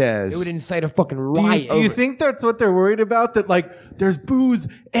Nobody here, cares. It would incite a fucking Do riot. you think that's what they're worried about? That like there's booze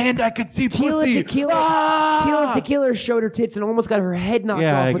and I could see Tila pussy. Tequila, Ah! Tila Tequila showed her tits and almost got her head knocked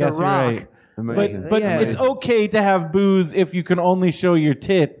Yeah, off I with a guess you're rock. right. Amazing. But Yeah. it's okay to have booze if you can only show your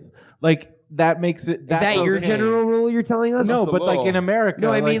tits. Like that makes it. Is That's that your okay. general rule you're telling us? No, the but law. like in America.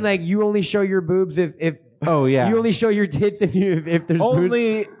 No, I mean like you only show your boobs if Oh yeah. you only show your tits if there's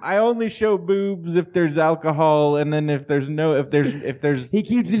booze. I only show boobs if there's alcohol, and then if there's He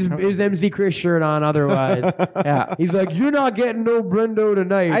keeps his MC Chris shirt on otherwise. yeah. He's like, you're not getting no Brendo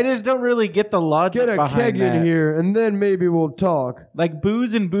tonight. I just don't really get the logic Get a behind keg that. in here and then maybe we'll talk. Like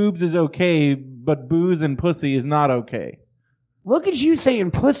booze and boobs is okay, but booze and pussy is not okay. Look at you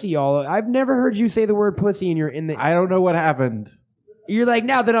saying pussy all. I've never heard you say the word pussy in the. I don't know what happened. You're like,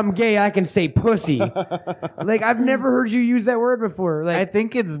 now that I'm gay, I can say pussy. Like, I've never heard you use that word before. I Like,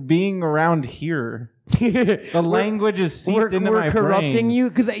 think it's being around here. The language is seeped into we're my corrupting brain. you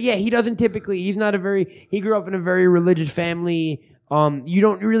because he doesn't typically. He grew up in a very religious family. You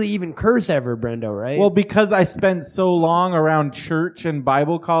don't really even curse ever, Brendo, right? Well, because I spent so long around church and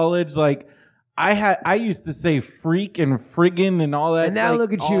Bible college, like I used to say freak and friggin' and all that. and now like,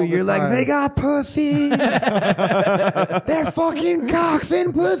 look at all you. the You're like, time. they got pussies. They're fucking cocks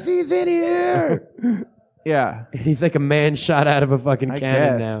and pussies in here. Yeah. He's like a man shot out of a fucking I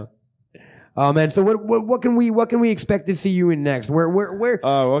cannon guess. now. Oh man, so what can we expect to see you in next? Where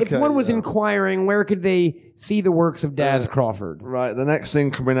Oh, okay, if one was yeah. inquiring, where could they see the works of Daz Crawford? Right, the next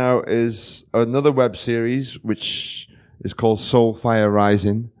thing coming out is another web series, which is called Soulfire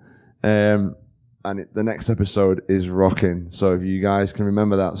Rising. And the next episode is rocking. So if you guys can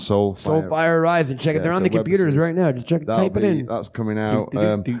remember that Soulfire. Soulfire Rising. Check it. Yeah, They're on it's the a web computers series. right now. Just type it in. That's coming out.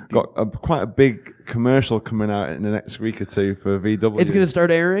 Do. Got quite a big commercial coming out in the next week or two for VW. It's going to start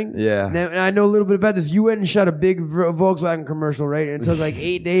airing? Yeah. Now, and I know a little bit about this. You went and shot a big Volkswagen commercial, right? And it took like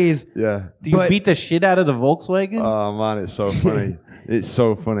 8 days. Yeah. Do you But- beat the shit out of the Volkswagen? Oh man, it's so funny. It's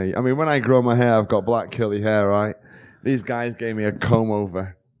so funny. I mean, when I grow my hair, I've got black curly hair, right? These guys gave me a comb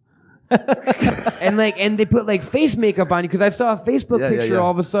over. and they put like face makeup on you because I saw a Facebook Yeah, picture yeah.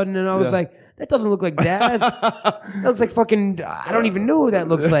 all of a sudden and I was Yeah. like, that doesn't look like Daz. That looks like fucking, I don't even know who that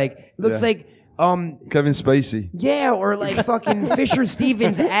looks like. It looks Yeah. like, Kevin Spacey. yeah, or like fucking Fisher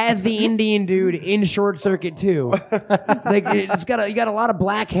Stevens as the Indian dude in Short Circuit 2. Like you got a lot of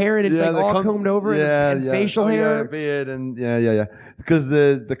black hair and it's like the all combed over and facial hair. Yeah, beard and yeah. Because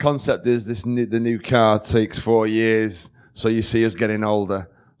the concept is the new car takes 4 years, so you see us getting older.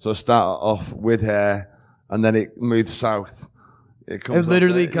 So start off with hair, and then it moves south. It It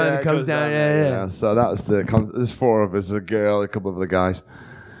literally up, kinda it comes goes down, yeah. So that was there's 4 of us, a girl, a couple of other guys. So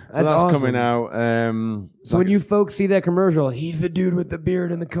That's that's awesome. coming out. So when you folks see that commercial, he's the dude with the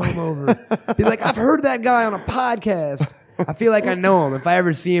beard and the comb over. Be like, I've heard that guy on a podcast. I feel like I know him. If I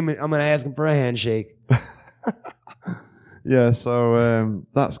ever see him, I'm going to ask him for a handshake. Yeah, so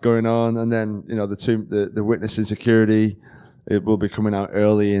that's going on, and then the Witness in Security, it will be coming out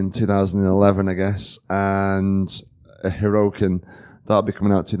early in 2011, I guess, and Hirokin, that'll be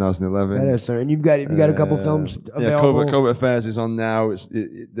coming out 2011. That is, sir. And you've got a couple films Yeah, available. Covert Affairs is on now.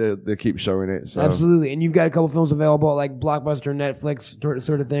 They keep showing it. So. Absolutely. And you've got a couple films available, like Blockbuster, Netflix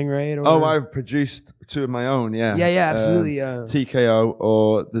sort of thing, right? Or, Oh, I've produced 2 of my own. Yeah. Yeah, absolutely. TKO,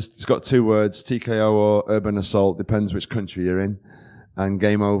 or it's got 2 words: TKO or Urban Assault, depends which country you're in, and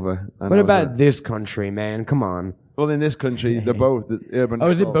Game Over. And What about this country, man? Come on. Well, in this country, they're both Urban. Oh,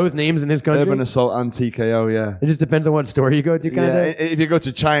 is it Assault. both names in this country? Urban Assault and TKO, yeah. It just depends on what store you go to, kind Yeah, of. if you go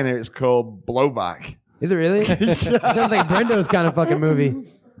to China, it's called Blowback. Is it really? It sounds like Brendo's kind of fucking movie.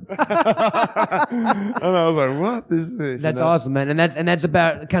 And I was like, "What is this?" That's awesome, man. And that's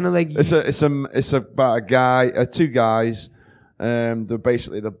about kind of like It's about a guy, 2 guys. They're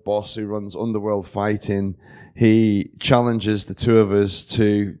basically the boss who runs Underworld Fighting. He challenges the 2 of us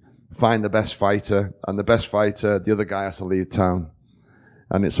to find the best fighter, and the best fighter, the other guy has to leave town.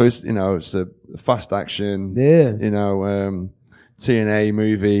 And it's a fast action. Yeah. TNA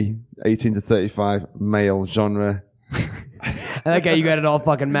movie, 18 to 35 male genre. I like how you got it all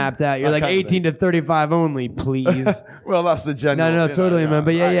fucking mapped out. You're like can't 18 to 35 only, please. Well, that's the general. No, totally, man.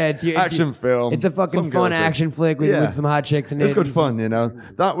 But yeah, it's action film. It's a fucking Some fun girls action flick with, Yeah. with some hot chicks in it. It's good fun,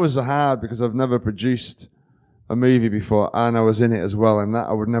 That was hard because I've never produced a movie before, and I was in it as well, and that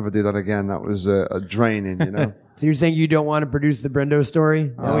I would never do that again. That was a draining, So you're saying you don't want to produce the Brendo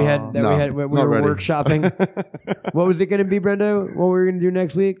story that we had no, we not were ready. workshopping? What was it going to be, Brendo? What were we going to do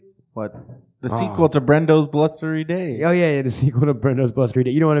next week? What? The sequel to Brendo's Blustery Day. Oh yeah, the sequel to Brendo's Blustery Day.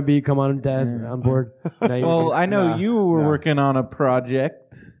 You don't want to come on, Daz, on board? No, you- Well, I know Nah, you were nah. working on a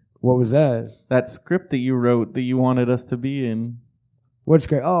project. What was that? That script that you wrote that you wanted us to be in. What's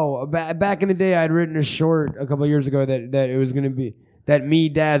great? Oh, back in the day, I'd written a short a couple of years ago that it was going to be that me,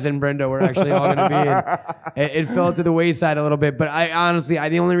 Daz, and Brendo were actually all going to be in. It fell to the wayside a little bit, but I honestly,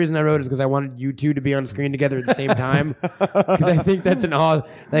 the only reason I wrote it is because I wanted you 2 to be on screen together at the same time. Because I think that's an odd,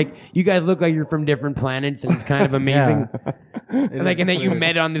 like, you guys look like you're from different planets, and it's kind of amazing. And that you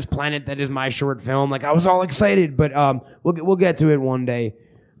met on this planet that is my short film. Like, I was all excited, but we'll get to it one day.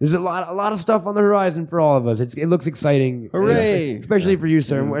 There's a lot of stuff on the horizon for all of us. It looks exciting. Hooray! Especially for you,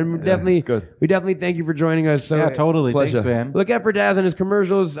 sir. And we it's good. definitely thank you for joining us. So Yeah, totally. Pleasure. Thanks, man. look out for Daz and his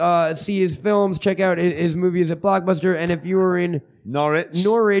commercials, see his films, check out his movies at Blockbuster, and if you are in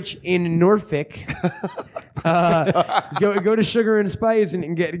Norwich in Norfolk, go to Sugar and Spice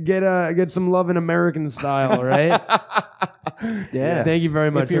and get some love in American style, all right? Yeah. Thank you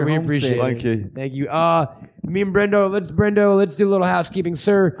very much. If you're We appreciate it. Thank you. Thank you. Me and Brendo, let's do a little housekeeping,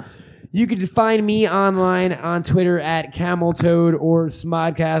 sir. You can find me online on Twitter at CamelToad or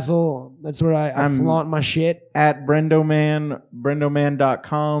Smodcastle. That's where I flaunt my shit. At Brendoman,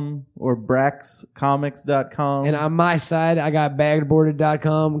 brendoman.com or braxcomics.com. And on my side, I got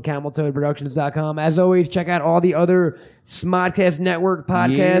baggedboarded.com, cameltoadproductions.com. As always, check out all the other Smodcast Network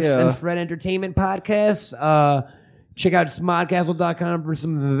podcasts Yeah. and Fred Entertainment podcasts. Check out smodcastle.com for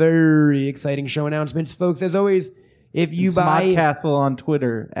some very exciting show announcements. Folks, as always, if you buy... Smodcastle on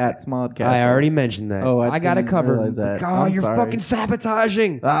Twitter at Smodcastle. I already mentioned that. Oh, I got it didn't covered. realize that. Oh, I'm you're sorry. fucking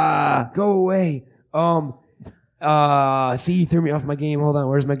sabotaging. Ah. Go away. See, you threw me off my game. Hold on.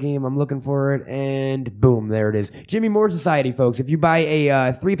 Where's my game? I'm looking for it. And boom, there it is. Jimmy Moore Society, folks. If you buy a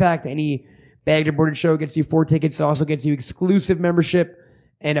 3-pack to any Bagged and Boarded show, it gets you 4 tickets. It also gets you exclusive membership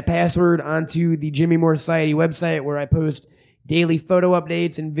and a password onto the Jimmy Moore Society website where I post daily photo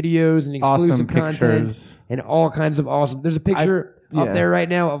updates and videos and exclusive Awesome content pictures. and all kinds of awesome. There's a picture up yeah. there right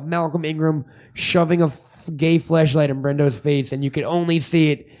now of Malcolm Ingram shoving a gay fleshlight in Brendo's face, and you can only see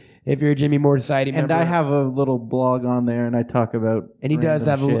it if you're a Jimmy Moore Society member. And I have a little blog on there, and I talk about And he does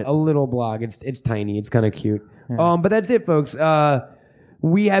have random shit. a little blog. It's tiny. It's kind of cute. Yeah. But that's it, folks.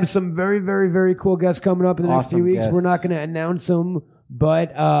 We have some very, very, very cool guests coming up in the next few Awesome weeks. guests. We're not going to announce them,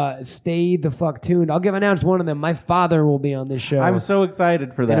 but stay the fuck tuned. I'll announce one of them. My father will be on this show I'm so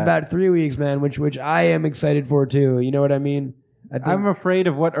excited for that. in about 3 weeks, man, which I am excited for too. You know what I mean? I think, I'm afraid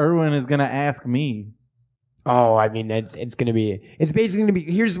of what Erwin is going to ask me. oh, I mean, it's basically going to be,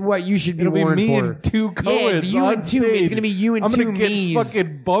 here's what you should be It'll be warned me for. and two Coens Yeah, it's you on and two. It's stage. going to be you and I'm two gonna get me's.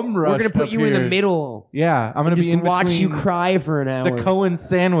 fucking bum rushed. We're going to put up you in the here. middle. Yeah, I'm going to be Just in watch you between cry for an hour. the Cohen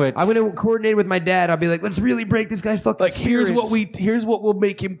sandwich. I'm gonna coordinate with my dad. I'll be like, let's really break this guy's fucking like here's spirits. here's what will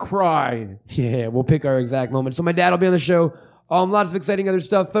make him cry. Yeah, we'll pick our exact moment. So my dad will be on the show. Lots of exciting other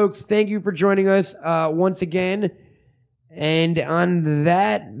stuff, folks. Thank you for joining us once again. And on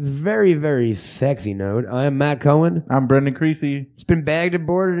that very, very sexy note, I am Matt Cohen. I'm Brendan Creasy. It's been bagged and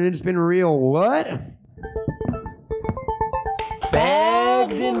boarded, and it's been real. What?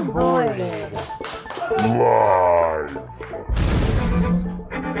 Bagged and boarded.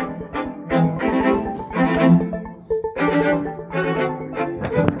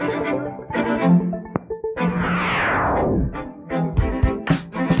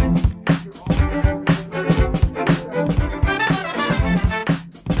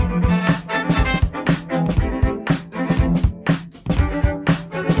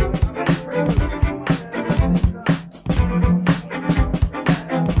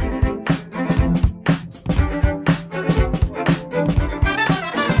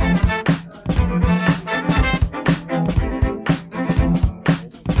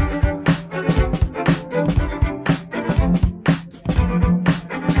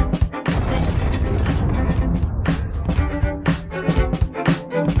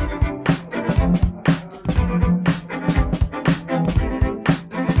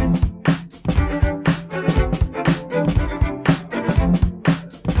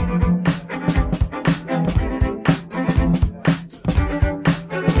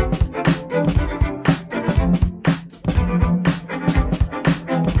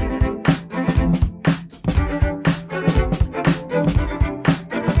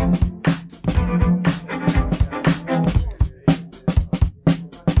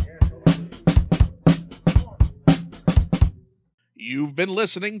 You've been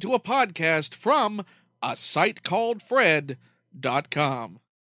listening to a podcast from a site called Fred.com.